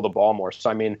handle the ball more. So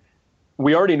I mean,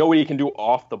 we already know what he can do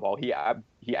off the ball. He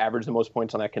averaged the most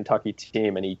points on that Kentucky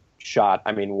team, and he shot,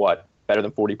 I mean, better than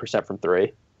 40% from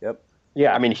 3. Yep.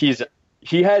 Yeah, I mean,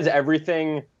 he has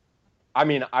everything. I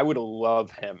mean, I would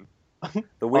love him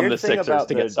the weird on the thing Sixers about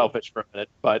to get selfish for a minute.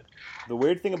 But the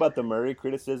weird thing about the Murray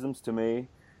criticisms to me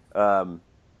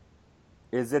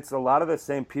is it's a lot of the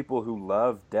same people who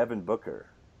love Devin Booker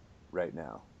right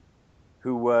now.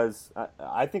 Who was,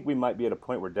 I think we might be at a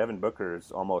point where Devin Booker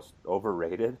is almost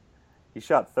overrated. He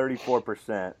shot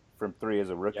 34% from 3 as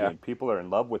a rookie, and people are in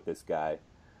love with this guy.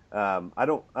 I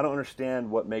don't understand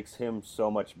what makes him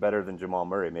so much better than Jamal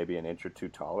Murray. Maybe an inch or 2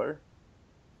 taller.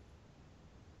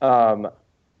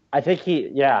 I think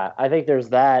I think there's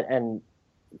that. And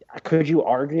could you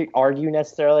argue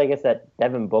necessarily, I guess, that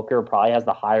Devin Booker probably has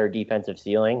the higher defensive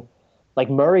ceiling? Like,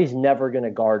 Murray's never going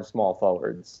to guard small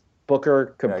forwards.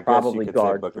 Booker could probably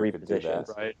guard 3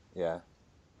 positions. Right. Yeah.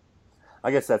 I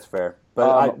guess that's fair.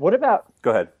 But what about... Go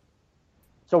ahead.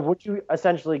 So would you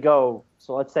essentially go...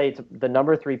 So let's say it's the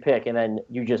number 3 pick, and then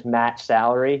you just match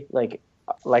salary? Like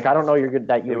I don't know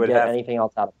that you would get anything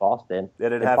else out of Boston.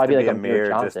 It'd have to be a mirror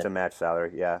just to match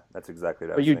salary. Yeah, that's exactly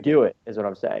what I was thinking. But you do it, is what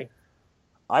I'm saying.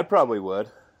 I probably would.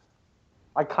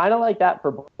 I kind of like that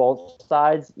for both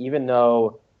sides, even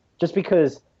though... Just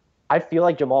because... I feel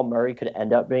like Jamal Murray could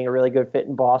end up being a really good fit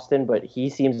in Boston, but he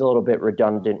seems a little bit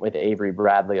redundant with Avery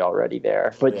Bradley already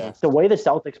there. But the way the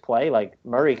Celtics play, like,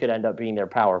 Murray could end up being their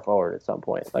power forward at some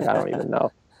point. Like, I don't even know.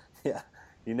 Yeah,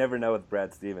 you never know with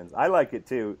Brad Stevens. I like it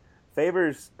too.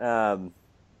 Favors,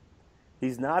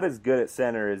 he's not as good at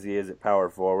center as he is at power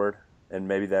forward, and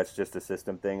maybe that's just a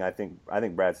system thing. I think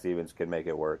Brad Stevens could make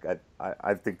it work.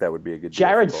 I think that would be a good deal.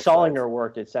 Jared Solinger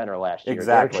worked at center last year.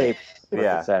 Exactly.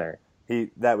 At center.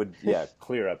 That would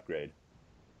clear upgrade.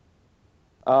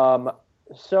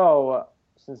 So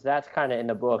since that's kind of in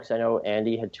the books, I know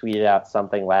Andy had tweeted out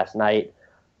something last night.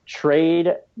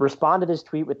 Respond to this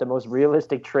tweet with the most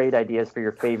realistic trade ideas for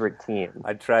your favorite team.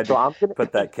 I tried to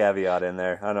put that caveat in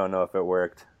there. I don't know if it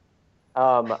worked.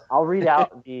 I'll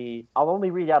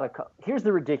only read out a couple. Here's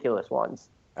the ridiculous ones.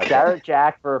 Okay. Jarrett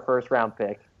Jack for a first-round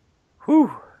pick.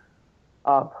 Whew.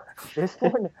 This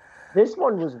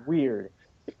one was weird.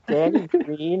 Danny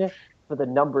Green for the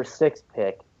number 6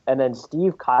 pick. And then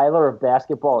Steve Kyler of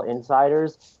Basketball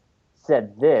Insiders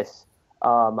said this.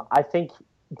 I think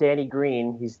Danny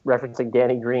Green, he's referencing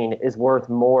Danny Green, is worth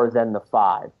more than the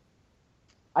 5.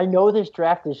 I know this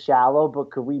draft is shallow,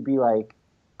 but could we be like...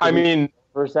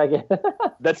 for a second?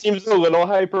 That seems a little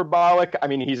hyperbolic. I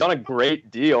mean, he's on a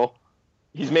great deal.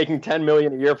 He's making $10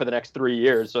 million a year for the next 3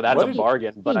 years, so that's a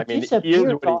bargain. But I mean, he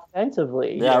is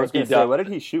offensively. Yeah, I was going to say, what did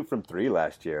he shoot from 3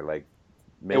 last year? Like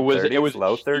mid-30s,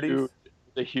 low 30s?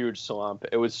 A huge slump.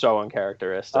 It was so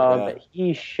uncharacteristic.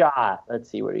 He shot. Let's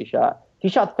see what he shot. He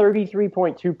shot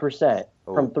 33.2%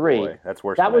 from 3. Boy, that's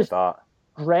worse than I thought.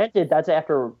 Granted, that's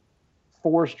after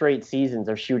 4 straight seasons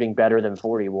of shooting better than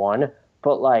 41.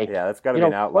 But that's got to be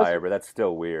an outlier, but that's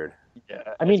still weird.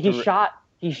 Yeah, I mean, he shot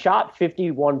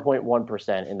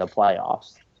 51.1% in the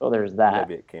playoffs. So there's that.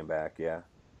 Maybe it came back, yeah.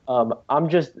 I'm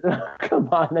just come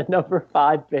on the number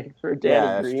 5 pick for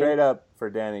Danny Green. Straight up for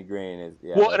Danny Green is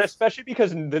and especially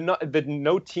because the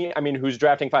no team. I mean, who's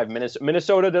drafting 5 minutes?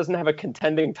 Minnesota doesn't have a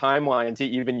contending timeline to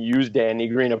even use Danny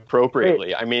Green appropriately.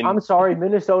 Wait, I mean, I'm sorry,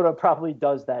 Minnesota probably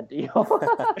does that deal.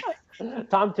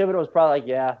 Tom Thibodeau's probably like,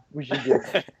 yeah, we should do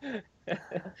it.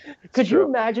 Could you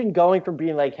imagine going from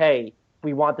being like, hey,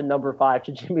 we want the number 5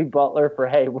 to Jimmy Butler for,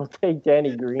 hey, we'll take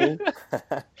Danny Green?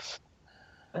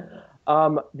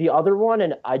 The other one,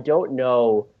 and I don't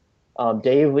know,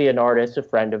 Dave Leonardis, a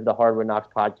friend of the Hardwood Knocks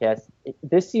podcast,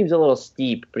 this seems a little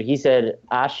steep, but he said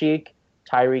Asik,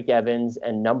 Tyreek Evans,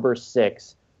 and number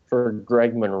 6 for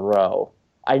Greg Monroe.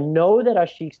 I know that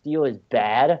Ashik's deal is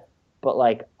bad, but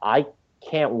like I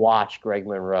can't watch Greg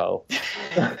Monroe.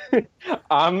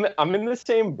 I'm in the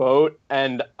same boat,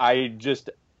 and I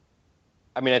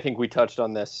think we touched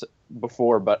on this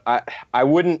before, but I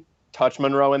wouldn't touch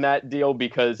Monroe in that deal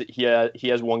because he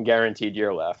has one guaranteed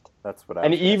year left. That's what I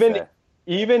was say.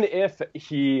 Even if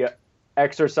he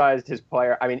exercised his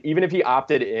player, I mean, even if he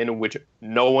opted in, which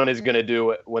no one is going to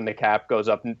do when the cap goes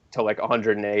up to like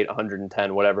 108,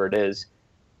 110, whatever it is,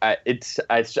 I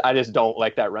just don't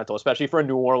like that rental, especially for a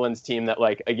New Orleans team that,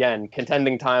 like, again,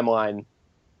 contending timeline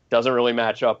doesn't really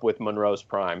match up with Monroe's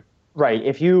prime. Right.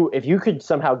 If you could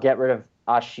somehow get rid of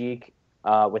Asik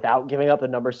without giving up the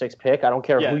number 6 pick, I don't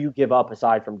care who you give up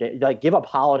aside from give up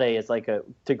Holiday as like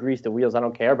to grease the wheels. I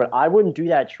don't care, but I wouldn't do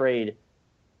that trade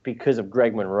because of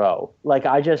Greg Monroe. Like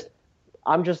I'm just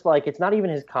like, it's not even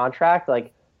his contract.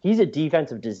 Like, he's a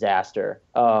defensive disaster.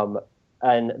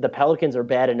 And the Pelicans are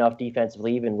bad enough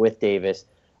defensively, even with Davis,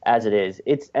 as it is.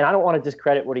 And I don't want to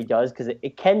discredit what he does because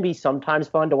it can be sometimes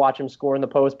fun to watch him score in the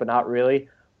post, but not really.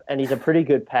 And he's a pretty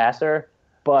good passer.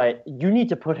 But you need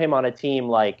to put him on a team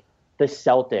like the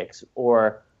Celtics,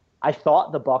 or I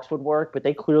thought the Bucks would work, but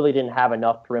they clearly didn't have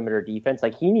enough perimeter defense.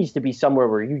 Like, he needs to be somewhere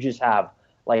where you just have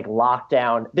like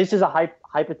lockdown. This is a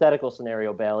hypothetical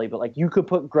scenario, Bailey, but like you could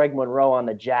put Greg Monroe on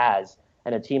the Jazz,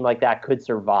 and a team like that could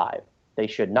survive. They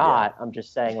should not. Yeah. I'm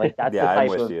just saying, like, that's the type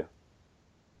I'm with you.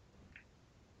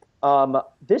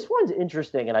 This one's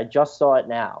interesting, and I just saw it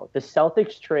now. The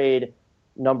Celtics trade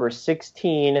number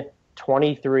 16,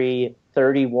 23,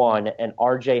 31, and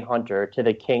RJ Hunter to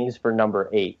the Kings for number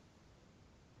 8.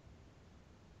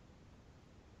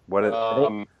 What?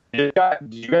 Did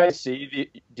you guys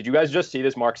just see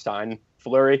this Mark Stein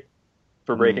flurry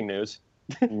for breaking news?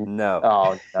 No.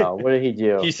 Oh no! What did he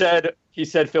do? He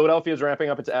said Philadelphia is ramping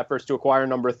up its efforts to acquire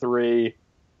number 3,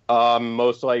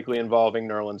 most likely involving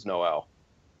Nerlens Noel.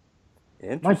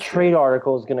 My trade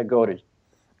article is going to go to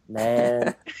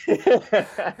man.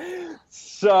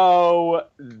 So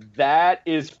that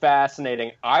is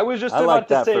fascinating. I was just about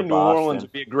to say New Orleans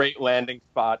would be a great landing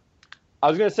spot. I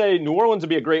was going to say New Orleans would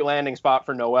be a great landing spot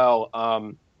for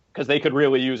Noel because they could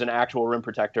really use an actual rim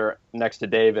protector next to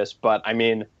Davis. But I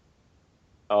mean,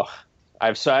 I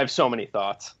have so many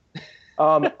thoughts.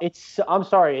 I'm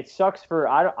sorry. It sucks for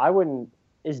I wouldn't.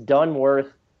 Is Dunn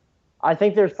worth? I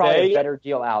think there's probably a better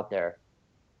deal out there.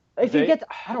 If you get,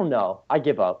 I don't know. I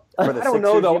give up. I don't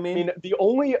know though. I mean, the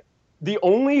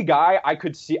only guy I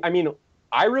could see. I mean,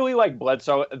 I really like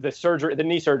Bledsoe. The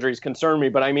knee surgeries concern me,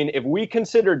 but I mean, if we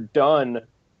consider Dunn,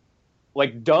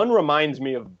 like Dunn reminds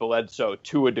me of Bledsoe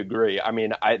to a degree. I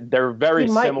mean, they're very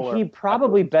similar. He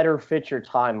probably better fits your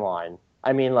timeline.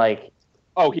 I mean, like.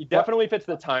 Oh, he definitely fits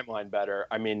the timeline better.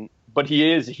 I mean, but he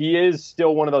is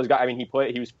still one of those guys. I mean, he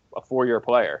was a 4-year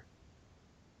player.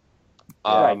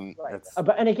 Right.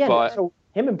 So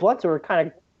him and Bledsoe are kind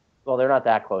of, well, they're not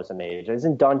that close in age.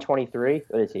 Isn't Dunn 23?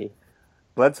 What is he?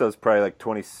 Bledsoe's probably like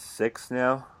 26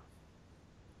 now.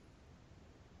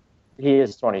 He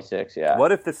is 26, yeah.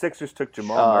 What if the Sixers took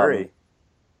Jamal Murray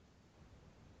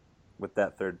with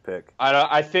that 3rd pick?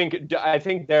 I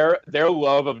think their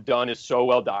love of Dunn is so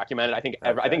well documented. I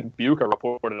think Buka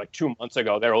reported like 2 months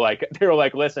ago. They were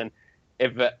like, listen,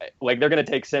 if like they're gonna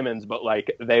take Simmons, but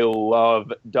like they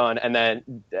love Dunn, and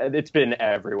then it's been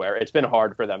everywhere. It's been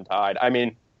hard for them to hide. I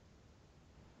mean,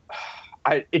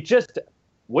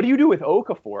 what do you do with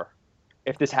Okafor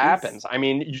if this happens? I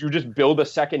mean, you just build a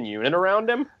second unit around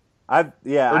him. I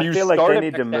feel like they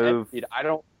need to move.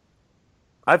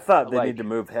 I thought they need to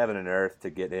move heaven and earth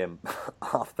to get him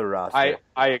off the roster.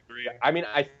 I agree. I mean,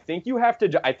 I think you have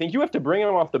to bring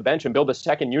him off the bench and build a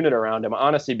second unit around him,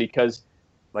 honestly, because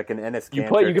like an Enes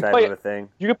Kanter type of a thing.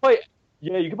 You could play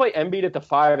Embiid at the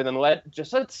 5 and then let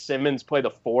Simmons play the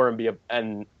 4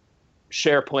 and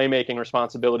share playmaking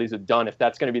responsibilities with Dunn if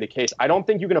that's going to be the case. I don't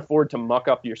think you can afford to muck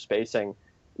up your spacing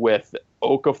with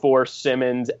Okafor,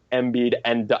 Simmons, Embiid,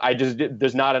 and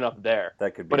there's not enough there.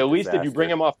 That could be. But at least if you bring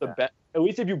him off the bench, at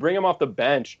least if you bring him off the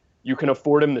bench, you can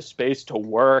afford him the space to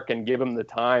work and give him the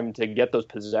time to get those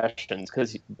possessions.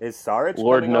 Because is Saric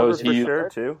Lord coming knows over for sure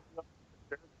too?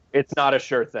 It's not a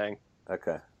sure thing.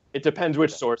 Okay. It depends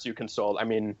which source you consult. I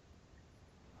mean,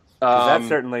 that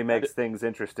certainly makes things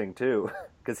interesting too,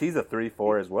 because he's a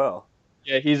 3-4 as well.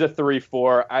 Yeah, he's a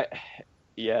 3-4.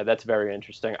 Yeah, that's very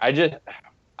interesting. I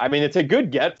mean, it's a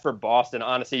good get for Boston.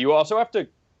 Honestly, you also have to.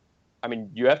 I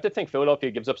mean, you have to think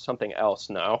Philadelphia gives up something else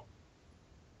now.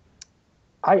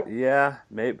 Yeah,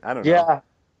 maybe I don't know. Yeah,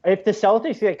 if the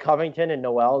Celtics get Covington and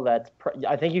Noel,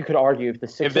 I think you could argue if the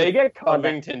Sixers. If they get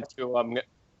Covington too,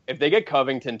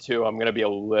 I'm going to be a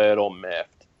little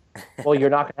miffed. Well, you're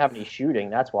not going to have any shooting.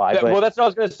 That's why. Well, that's what I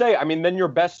was going to say. I mean, then your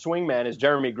best swingman is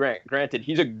Jeremy Grant. Granted,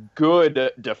 he's a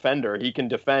good defender. He can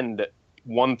defend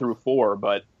 1 through 4,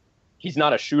 but he's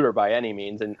not a shooter by any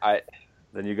means. And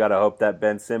then you got to hope that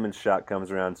Ben Simmons shot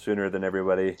comes around sooner than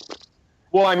everybody.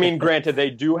 Well, I mean, granted, they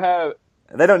do have.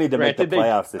 They don't need to make the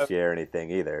playoffs this year or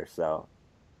anything either. So,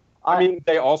 I mean,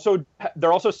 they're also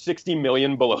 $60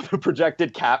 million below the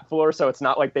projected cap floor, so it's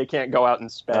not like they can't go out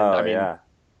and spend. Yeah.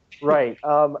 Right.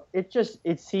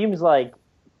 It seems like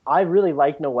I really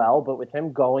like Noel, but with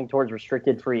him going towards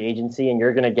restricted free agency, and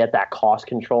you're going to get that cost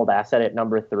controlled asset at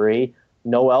number 3,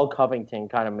 Noel Covington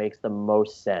kind of makes the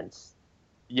most sense.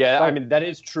 Yeah, I mean, that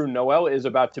is true. Noel is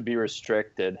about to be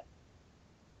restricted.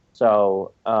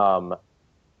 So,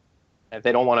 if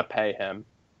they don't want to pay him.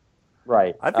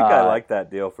 Right. I think I like that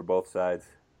deal for both sides.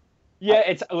 Yeah,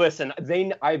 I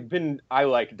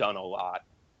like Dunn a lot.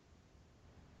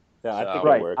 Yeah, I think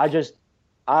it works.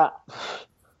 I'm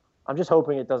just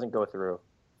hoping it doesn't go through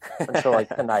until like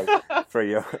tonight. for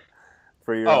your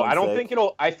I don't think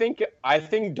it'll. I think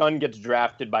Dunn gets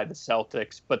drafted by the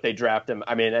Celtics, but they draft him.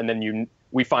 I mean, and then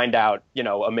we find out,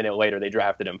 a minute later they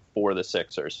drafted him for the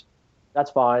Sixers.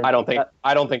 That's fine. I don't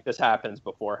think this happens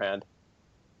beforehand.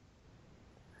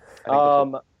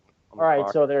 All right,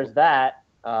 so there's that.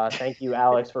 Thank you,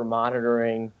 Alex, for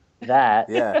monitoring that.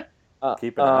 Yeah,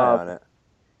 keep an eye on it.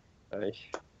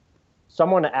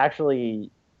 Someone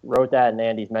actually wrote that in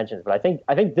Andy's mentions, but I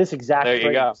think this exact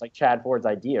trade was like Chad Ford's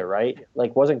idea, right?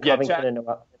 Like, wasn't Covington and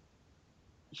Noel?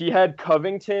 He had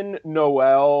Covington,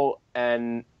 Noel,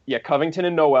 and Covington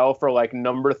and Noel for like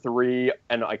number 3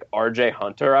 and like RJ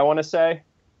Hunter, I want to say.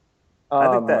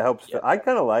 I think that helps. Yeah. I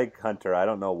kind of like Hunter. I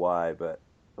don't know why, but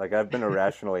like I've been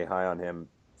irrationally high on him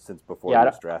since before he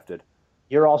was drafted.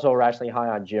 You're also irrationally high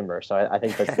on Jimmer, so I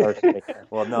think that's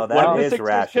well, no, that is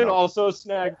rational. Can also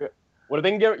snag. What if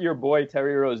they can get your boy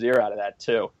Terry Rozier out of that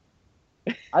too?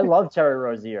 I love Terry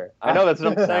Rozier. I know, that's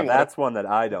what I'm saying. That's one that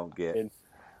I don't get.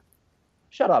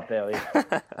 Shut up, Bailey.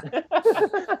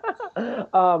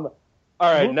 All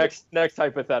right, next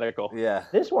hypothetical. Yeah,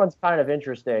 this one's kind of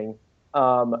interesting.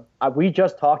 We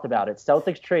just talked about it.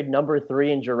 Celtics trade number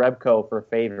 3 in Jerebko for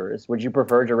Favors. Would you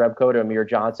prefer Jerebko to Amir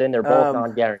Johnson? They're both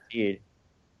non-guaranteed.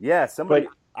 Yeah,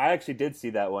 I actually did see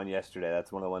that one yesterday.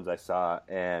 That's one of the ones I saw,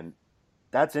 and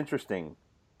that's interesting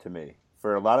to me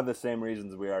for a lot of the same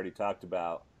reasons we already talked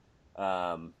about.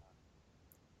 Does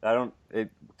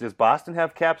Boston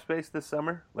have cap space this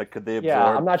summer? Like, could they absorb?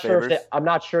 Yeah, I'm not Favors? sure. I'm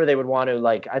not sure they would want to.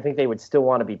 Like, I think they would still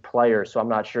want to be players. So I'm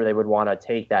not sure they would want to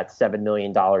take that $7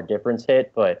 million difference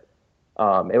hit. But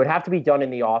it would have to be done in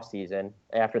the offseason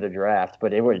after the draft.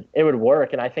 But it would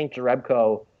work, and I think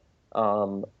Jerebko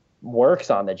works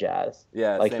on the Jazz.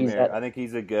 Yeah, like same here. I think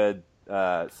he's a good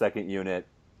second unit,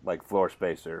 like floor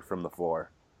spacer from the floor.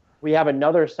 We have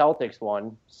another Celtics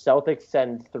one. Celtics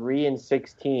send 3 and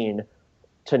 16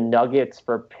 to Nuggets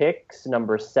for picks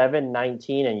number 7,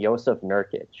 19, and Josef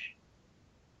Nurkic.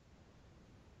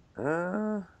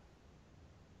 I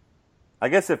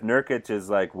guess if Nurkic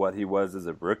is like what he was as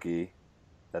a rookie,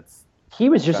 he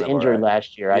was just injured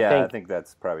last year. I think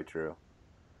that's probably true.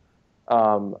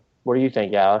 What do you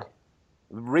think, Alec?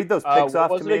 Read those picks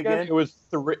off to me again. It was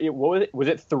 3. What was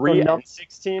it? 3 and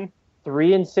 16.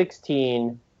 3 and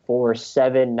 16 for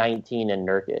 7, 19, and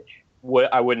Nurkic.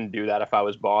 I wouldn't do that if I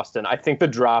was Boston. I think the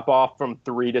drop off from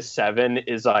 3 to 7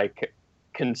 is like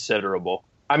considerable.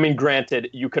 I mean, granted,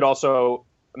 you could also.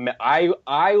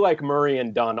 I like Murray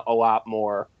and Dunn a lot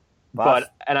more,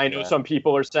 and I know some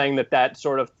people are saying that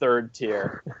sort of third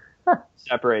tier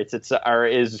separates or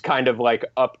is kind of like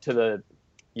up to the.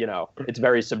 It's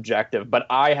very subjective, but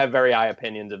I have very high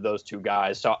opinions of those two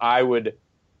guys. So I would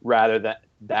rather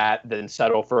that than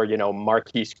settle for,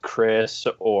 Marquise Chris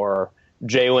or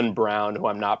Jaylen Brown, who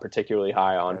I'm not particularly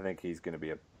high on. I think he's going to be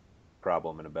a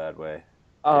problem in a bad way.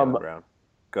 Jaylen Brown.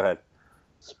 Go ahead.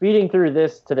 Speeding through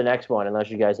this to the next one, unless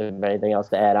you guys have anything else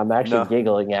to add. I'm actually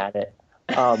giggling at it.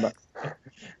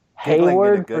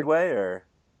 Hayward in a good way, or?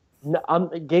 No,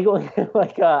 I'm giggling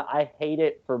like I hate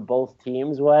it for both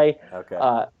teams way.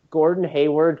 Okay. Gordon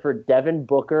Hayward for Devin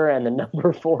Booker and the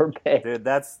number 4 pick. Dude,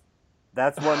 that's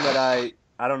one that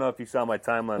I don't know if you saw my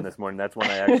timeline this morning. That's one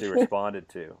I actually responded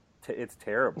to. It's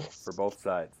terrible for both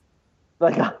sides.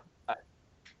 Like,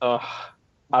 I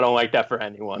don't like that for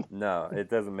anyone. No, it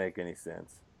doesn't make any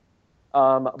sense.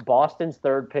 Boston's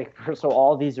 3rd pick. So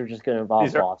all these are just going to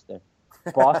involve Boston.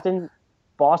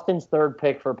 Boston's 3rd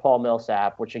pick for Paul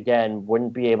Millsap, which again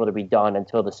wouldn't be able to be done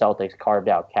until the Celtics carved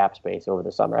out cap space over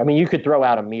the summer. I mean, you could throw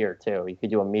out Amir too. You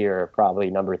could do Amir probably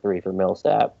number 3 for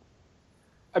Millsap.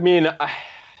 I mean,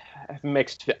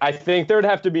 mixed. I think there'd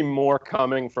have to be more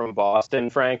coming from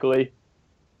Boston, frankly.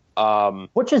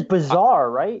 Which is bizarre,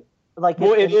 right? Like,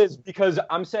 well, it is because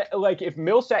I'm saying, like, if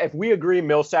we agree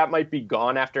Millsap might be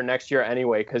gone after next year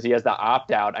anyway because he has the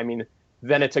opt out. I mean,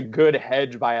 then it's a good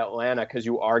hedge by Atlanta because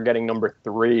you are getting number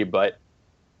 3.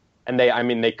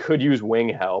 They could use wing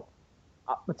help.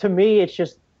 To me, it's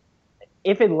just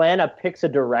if Atlanta picks a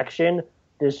direction,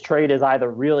 this trade is either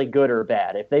really good or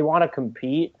bad. If they want to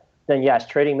compete, then yes,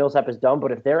 trading Millsap is dumb.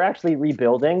 But if they're actually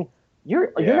rebuilding,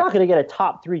 you're not going to get a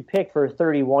top 3 pick for a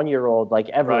 31-year-old like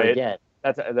ever again.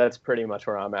 That's pretty much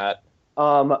where I'm at.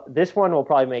 This one will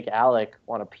probably make Alec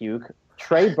want to puke.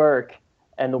 Trey Burke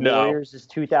and the Warriors'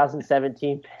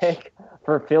 2017 pick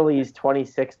for Philly's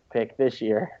 26th pick this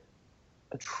year.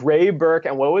 Trey Burke,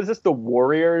 and what was this? The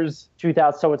Warriors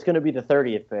 2000. So it's going to be the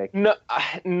 30th pick.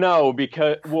 No,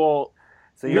 because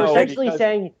So you're essentially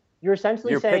saying say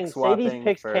these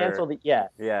picks canceled. Yeah.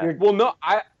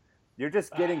 You're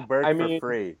just getting Burke for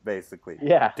free, basically.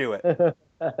 Yeah. Do it.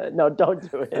 No,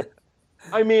 don't do it.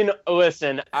 I mean,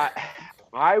 listen,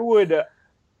 I would.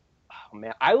 Oh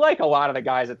man, I like a lot of the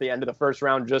guys at the end of the first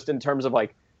round, just in terms of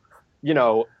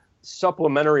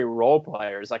supplementary role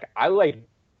players. Like I like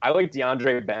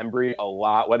DeAndre Bembry a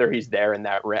lot, whether he's there in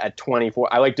that at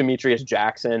 24. I like Demetrius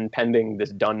Jackson pending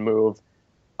this done move.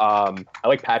 I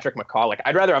like Patrick McCaw. Like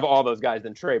I'd rather have all those guys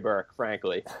than Trey Burke,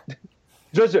 frankly.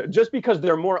 Just because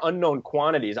they're more unknown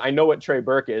quantities. I know what Trey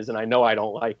Burke is, and I know I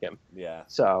don't like him. Yeah.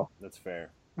 So that's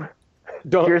fair.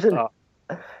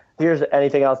 Here's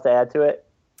anything else to add to it?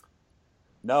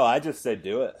 No, I just say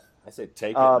do it. I say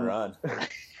take it and run.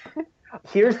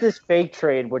 Here's this fake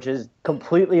trade, which is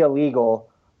completely illegal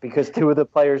because 2 of the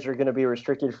players are going to be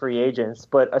restricted free agents.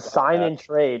 But a sign-in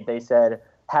trade, they said,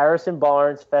 Harrison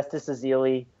Barnes, Festus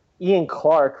Ezeli, Ian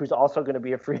Clark, who's also going to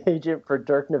be a free agent for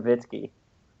Dirk Nowitzki.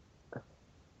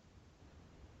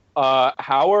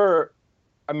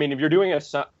 If you're doing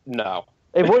no.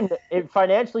 It wouldn't. It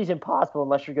financially is impossible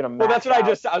unless you're going to match. Well, that's what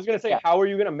I was going to say. Yeah. How are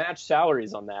you going to match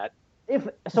salaries on that? If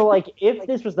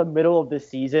this was the middle of the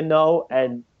season though,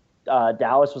 and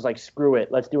Dallas was like, screw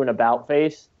it, let's do an about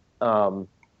face. I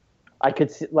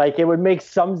could see, it would make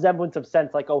some semblance of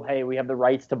sense. Like, oh hey, we have the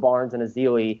rights to Barnes and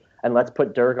Ezeli, and let's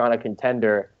put Dirk on a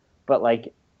contender. But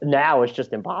now it's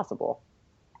just impossible.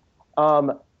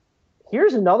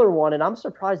 Here's another one, and I'm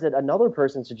surprised that another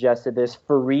person suggested this.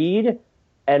 Fareed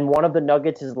and one of the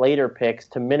Nuggets' later picks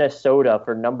to Minnesota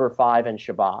for number 5 and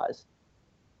Shabazz.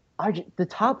 The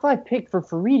top 5 pick for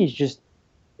Fareed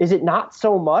is it not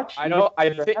so much? I know.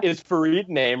 I think is Fareed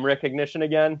name recognition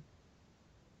again?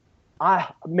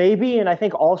 Maybe, and I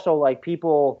think also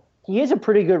he is a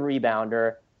pretty good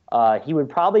rebounder. He would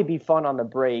probably be fun on the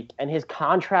break, and his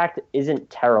contract isn't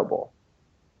terrible.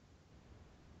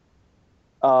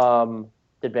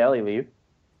 Did Bailey leave?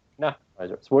 No.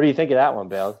 So what do you think of that one,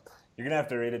 Bailey? You're going to have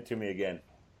to read it to me again.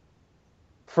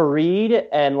 Fareed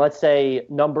and let's say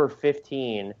number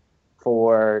 15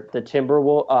 for the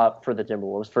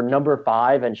Timberwolves for number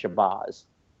 5 and Shabazz.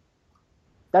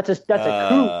 That's a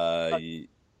coup.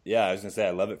 Yeah, I was going to say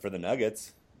I love it for the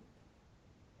Nuggets.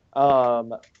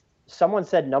 Someone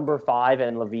said number 5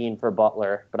 and Levine for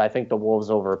Butler, but I think the Wolves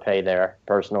overpay there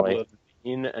personally.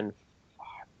 Levine and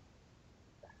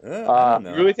I don't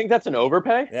know. You really think that's an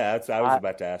overpay? Yeah, I was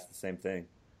about to ask the same thing.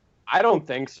 I don't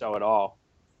think so at all.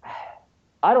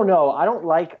 I don't know. I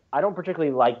don't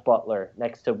particularly like Butler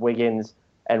next to Wiggins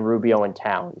and Rubio and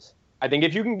Towns. I think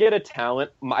if you can get a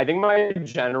talent, I think my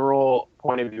general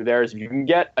point of view there is if you can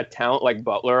get a talent like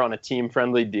Butler on a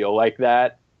team-friendly deal like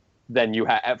that, then you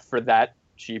have for that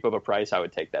cheap of a price, I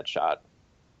would take that shot.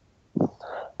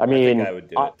 I mean, think I would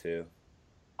do it too.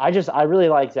 I really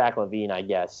like Zach LaVine, I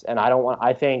guess, and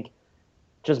I think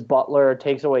just Butler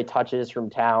takes away touches from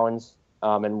Towns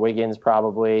and Wiggins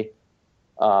probably.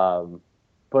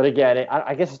 But again,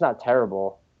 I guess it's not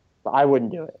terrible, but I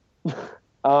wouldn't do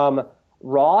it.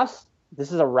 Ross,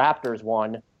 this is a Raptors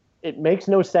one. It makes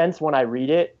no sense when I read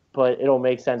it, but it'll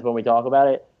make sense when we talk about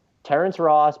it. Terrence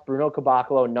Ross, Bruno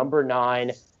Caboclo, number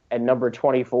 9, and number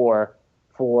 24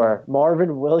 for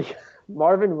Marvin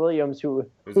Williams, who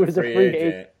is a free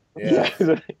agent.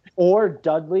 Yeah. Or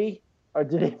Dudley, or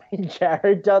did it mean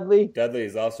Jared Dudley? Dudley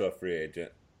is also a free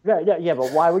agent. Right, yeah,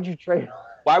 but why would you trade?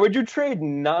 Why would you trade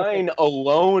 9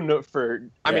 alone for?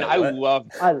 I mean, I love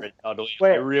Jared Dudley. I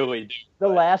really do. The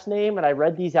last name, and I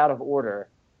read these out of order,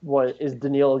 is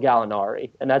Danilo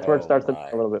Gallinari, and that's where it starts to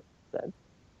make a little bit sense.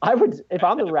 I would, if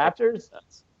I'm the Raptors,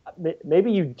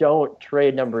 maybe you don't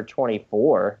trade number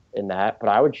 24 in that, but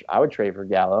I would trade for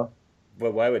Gallo.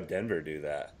 But why would Denver do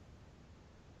that?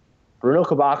 Bruno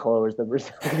Caboclo is the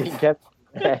Brazilian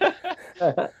captain.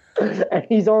 And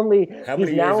he's only... How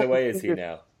many years away is he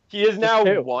now? He is now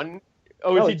 1.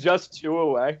 Oh, is he just 2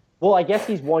 away? Well, I guess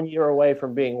he's 1 year away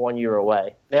from being 1 year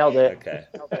away. Nailed it. Okay.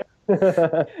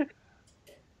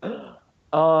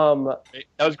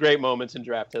 That was great moments in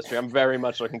draft history. I'm very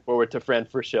much looking forward to Fran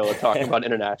Fraschilla talking about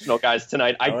international guys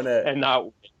tonight. I cannot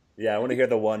wait. Yeah, I want to hear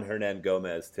the one Hernan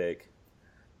Gomez take.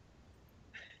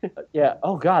 Yeah.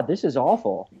 Oh God, this is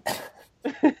awful.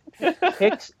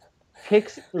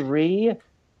 Picks 3,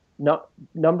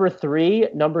 number 3,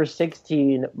 number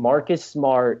 16, Marcus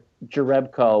Smart,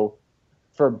 Jerebko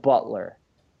for Butler.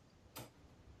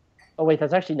 Oh wait,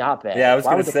 that's actually not bad. Yeah, I was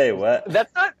going to say what.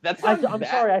 That's not. I'm bad.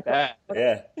 sorry.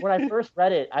 Yeah. When I first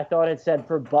read it, I thought it said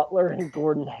for Butler and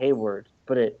Gordon Hayward,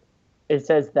 but it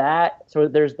says that. So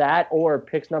there's that, or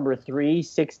picks number 3,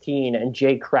 16, and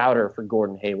Jay Crowder for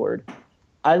Gordon Hayward.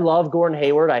 I love Gordon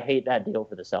Hayward. I hate that deal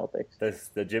for the Celtics.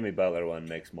 The Jimmy Butler one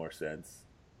makes more sense.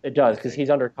 It does, because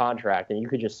he's under contract, and you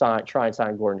could just try and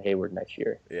sign Gordon Hayward next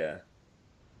year. Yeah.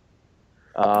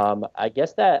 I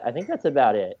think that's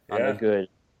about it on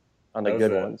the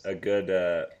good ones. A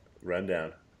good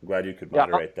rundown. I'm glad you could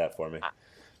moderate that for me.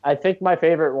 I think my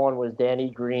favorite one was Danny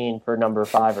Green for number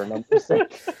 5 or number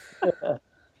 6.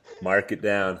 Mark it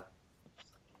down.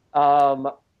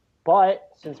 But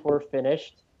since we're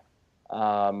finished,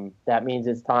 that means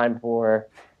it's time for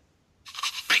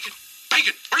bacon.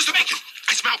 Bacon. Where's the bacon?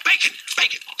 I smell bacon.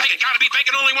 Bacon. Bacon. Gotta be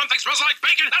bacon. Only one thing smells like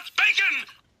bacon. That's bacon.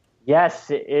 Yes,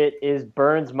 it is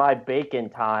Burns My Bacon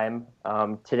time.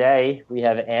 Today we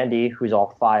have Andy, who's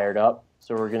all fired up,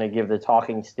 so we're going to give the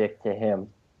talking stick to him.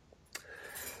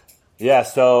 Yeah,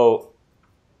 so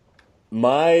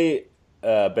my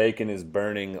bacon is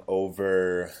burning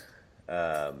over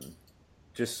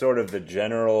just sort of the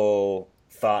general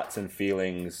thoughts and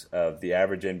feelings of the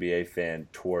average NBA fan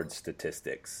towards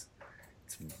statistics.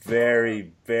 It's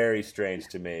very, very strange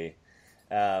to me.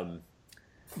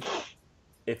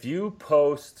 If you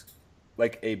post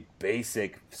like a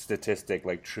basic statistic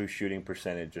like true shooting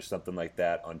percentage or something like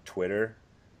that on Twitter,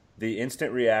 the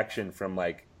instant reaction from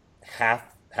like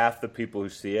half the people who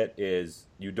see it is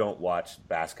you don't watch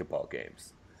basketball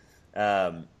games.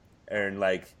 And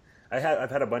like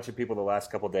I've had a bunch of people the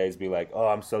last couple of days be like, "Oh,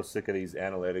 I'm so sick of these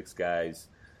analytics guys,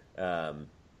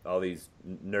 all these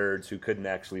nerds who couldn't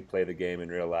actually play the game in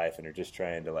real life and are just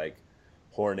trying to like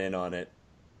horn in on it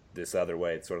this other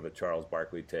way." It's sort of the Charles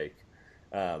Barkley take.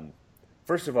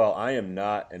 First of all, I am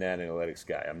not an analytics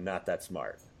guy. I'm not that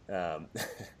smart.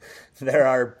 There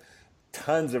are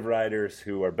tons of writers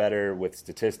who are better with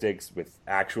statistics, with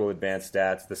actual advanced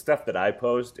stats. The stuff that I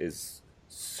post is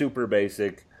super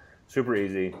basic, super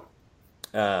easy.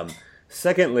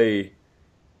 Secondly,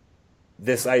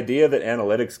 this idea that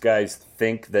analytics guys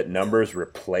think that numbers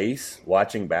replace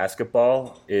watching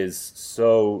basketball is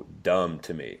so dumb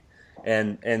to me.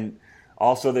 And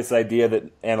also this idea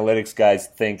that analytics guys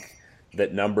think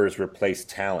that numbers replace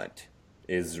talent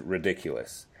is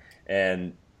ridiculous.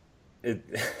 And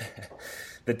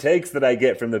the takes that I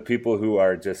get from the people who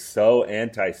are just so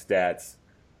anti-stats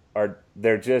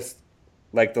they're just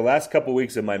like the last couple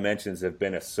weeks of my mentions have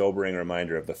been a sobering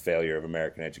reminder of the failure of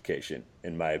American education,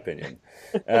 in my opinion.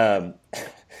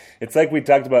 It's like we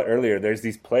talked about earlier. There's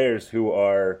these players who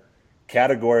are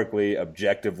categorically,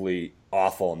 objectively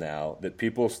awful now that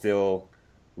people still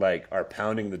like are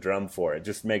pounding the drum for. It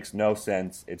just makes no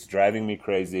sense. It's driving me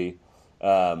crazy.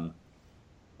 I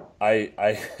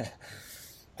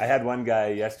had one guy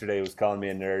yesterday who was calling me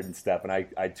a nerd and stuff, and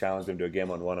I challenged him to a game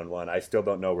on one-on-one. I still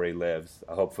don't know where he lives.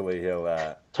 Hopefully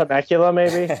he'll... Temecula,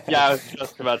 maybe? Yeah, I was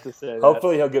just about to say that.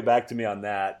 Hopefully he'll get back to me on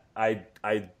that. I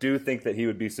do think that he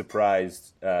would be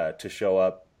surprised to show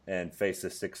up and face a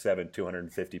 6'7",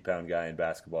 250-pound guy in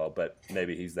basketball, but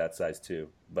maybe he's that size too.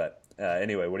 But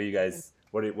anyway, what do you guys...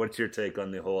 What's your take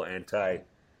on the whole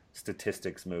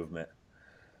anti-statistics movement?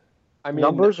 I mean,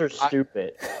 numbers are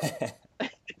stupid.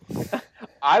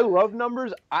 I love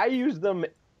numbers. I use them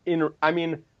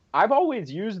I've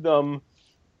always used them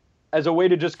as a way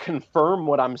to just confirm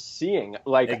what I'm seeing.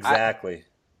 Like exactly.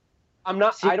 I'm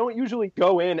not. I don't usually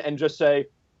go in and just say,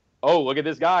 "Oh, look at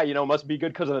this guy. Must be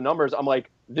good because of the numbers." I'm like,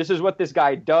 "This is what this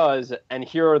guy does, and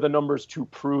here are the numbers to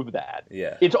prove that."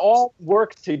 Yeah, it's all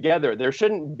worked together. There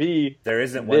shouldn't be. There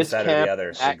isn't one side or the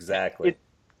other. Exactly.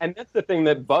 And that's the thing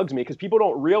that bugs me because people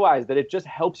don't realize that it just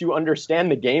helps you understand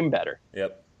the game better.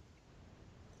 Yep.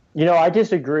 I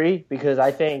disagree because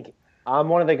I think I'm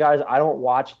one of the guys. I don't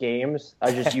watch games.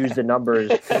 I just use the numbers.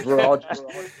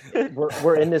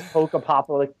 We're in this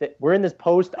post-apocalyptic. We're in this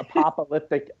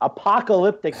post-apocalyptic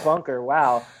bunker.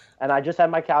 Wow! And I just have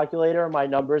my calculator, my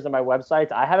numbers, and my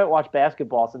websites. I haven't watched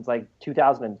basketball since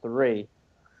 2003.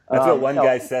 That's what one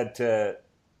guy said to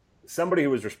somebody who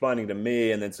was responding to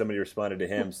me, and then somebody responded to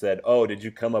him. Said, "Oh, did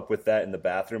you come up with that in the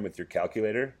bathroom with your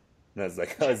calculator?" And I was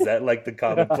like, "Oh, is that like the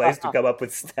common place to come up with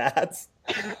stats?"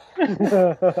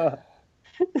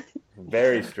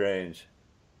 Very strange.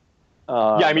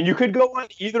 Yeah, you could go on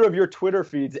either of your Twitter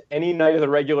feeds any night of the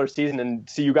regular season and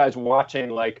see you guys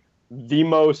watching like the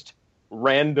most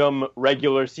random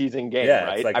regular season game,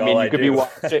 right? It's like you could be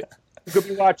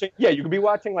watching. You could be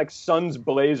watching like Suns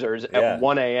Blazers at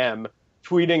 1 a.m.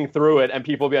 tweeting through it, and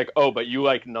people be like, "Oh, but you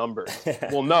like numbers."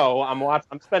 Well, no,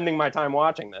 I'm spending my time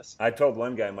watching this. I told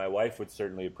one guy my wife would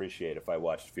certainly appreciate if I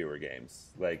watched fewer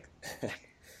games. Like,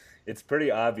 it's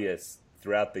pretty obvious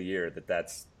throughout the year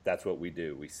that's what we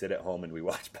do. We sit at home and we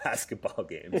watch basketball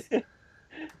games.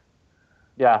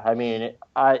 Yeah,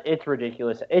 it's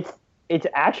ridiculous. It's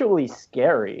actually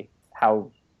scary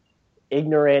how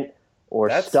ignorant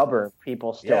or stubborn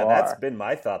people still are. Yeah, that's been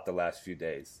my thought the last few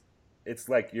days. It's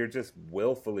like you're just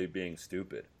willfully being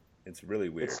stupid. It's really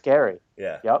weird. It's scary.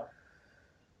 Yeah. Yep.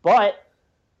 But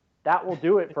that will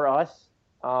do it for us.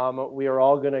 We are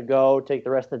all going to go take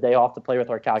the rest of the day off to play with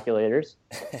our calculators.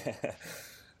 If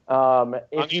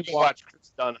you watch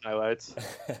Chris Dunn highlights.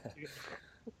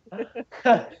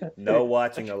 No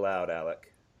watching allowed,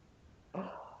 Alec.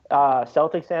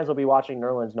 Celtics fans will be watching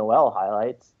Nerlens Noel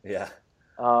highlights. Yeah.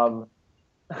 That'll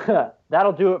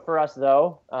do it for us,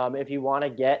 though. If you want to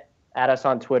get at us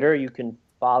on Twitter, you can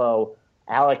follow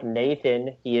Alec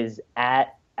Nathan. He is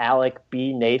at Alec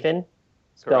B. Nathan,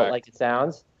 spelled like it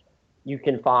sounds. You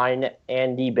can find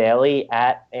Andy Bailey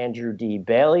at Andrew D.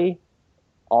 Bailey,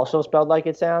 also spelled like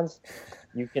it sounds.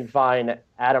 You can find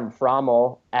Adam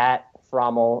Frommel at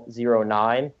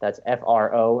Frommel09. That's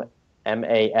Fromal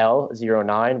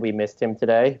 09. We missed him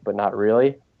today, but not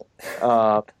really.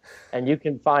 And you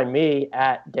can find me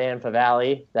at Dan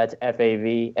Favale. That's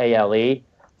Favale.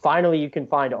 Finally, you can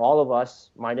find all of us,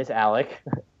 minus Alec,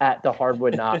 at the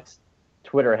Hardwood Knocks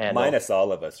Twitter handle. Minus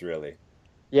all of us, really.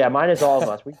 Yeah, minus all of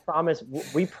us.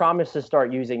 We promise to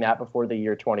start using that before the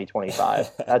year 2025.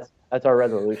 That's our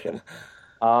resolution.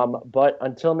 But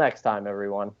until next time,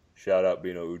 everyone. Shout out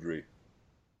Bino Udrih.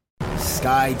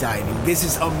 Skydiving. This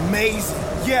is amazing.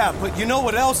 Yeah, but you know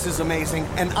what else is amazing?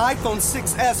 An iPhone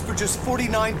 6S for just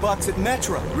 $49 at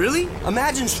Metro. Really?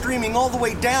 Imagine streaming all the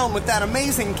way down with that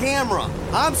amazing camera.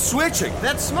 I'm switching.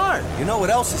 That's smart. You know what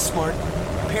else is smart?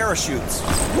 Parachutes.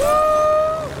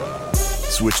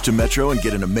 Switch to Metro and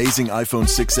get an amazing iPhone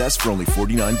 6S for only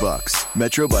 $49.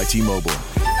 Metro by T-Mobile.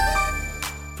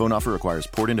 Phone offer requires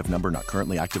port-in of number not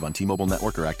currently active on T-Mobile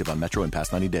network or active on Metro in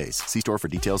past 90 days. See store for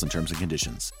details and terms and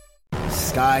conditions.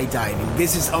 Skydiving.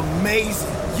 This is amazing.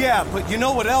 Yeah, but you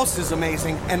know what else is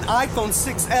amazing? An iPhone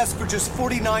 6S for just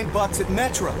 $49 at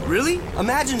Metro. Really?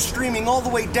 Imagine streaming all the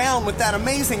way down with that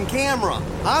amazing camera.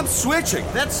 I'm switching.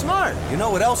 That's smart. You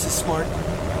know what else is smart?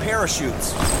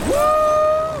 Parachutes.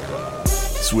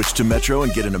 Switch to Metro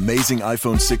and get an amazing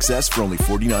iPhone 6S for only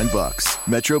 $49.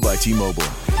 Metro by T-Mobile.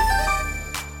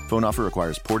 Phone offer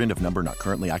requires port-in of number not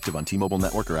currently active on T-Mobile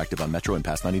network or active on Metro in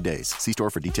past 90 days. See store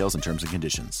for details and terms and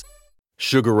conditions.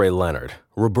 Sugar Ray Leonard,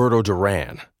 Roberto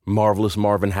Duran, Marvelous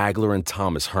Marvin Hagler, and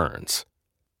Thomas Hearns.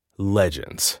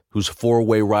 Legends, whose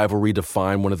four-way rivalry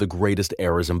defined one of the greatest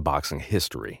eras in boxing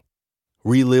history.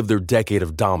 Relive their decade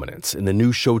of dominance in the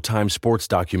new Showtime sports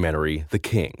documentary, The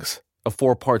Kings, a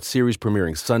 4-part series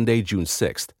premiering Sunday, June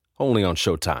 6th, only on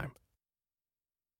Showtime.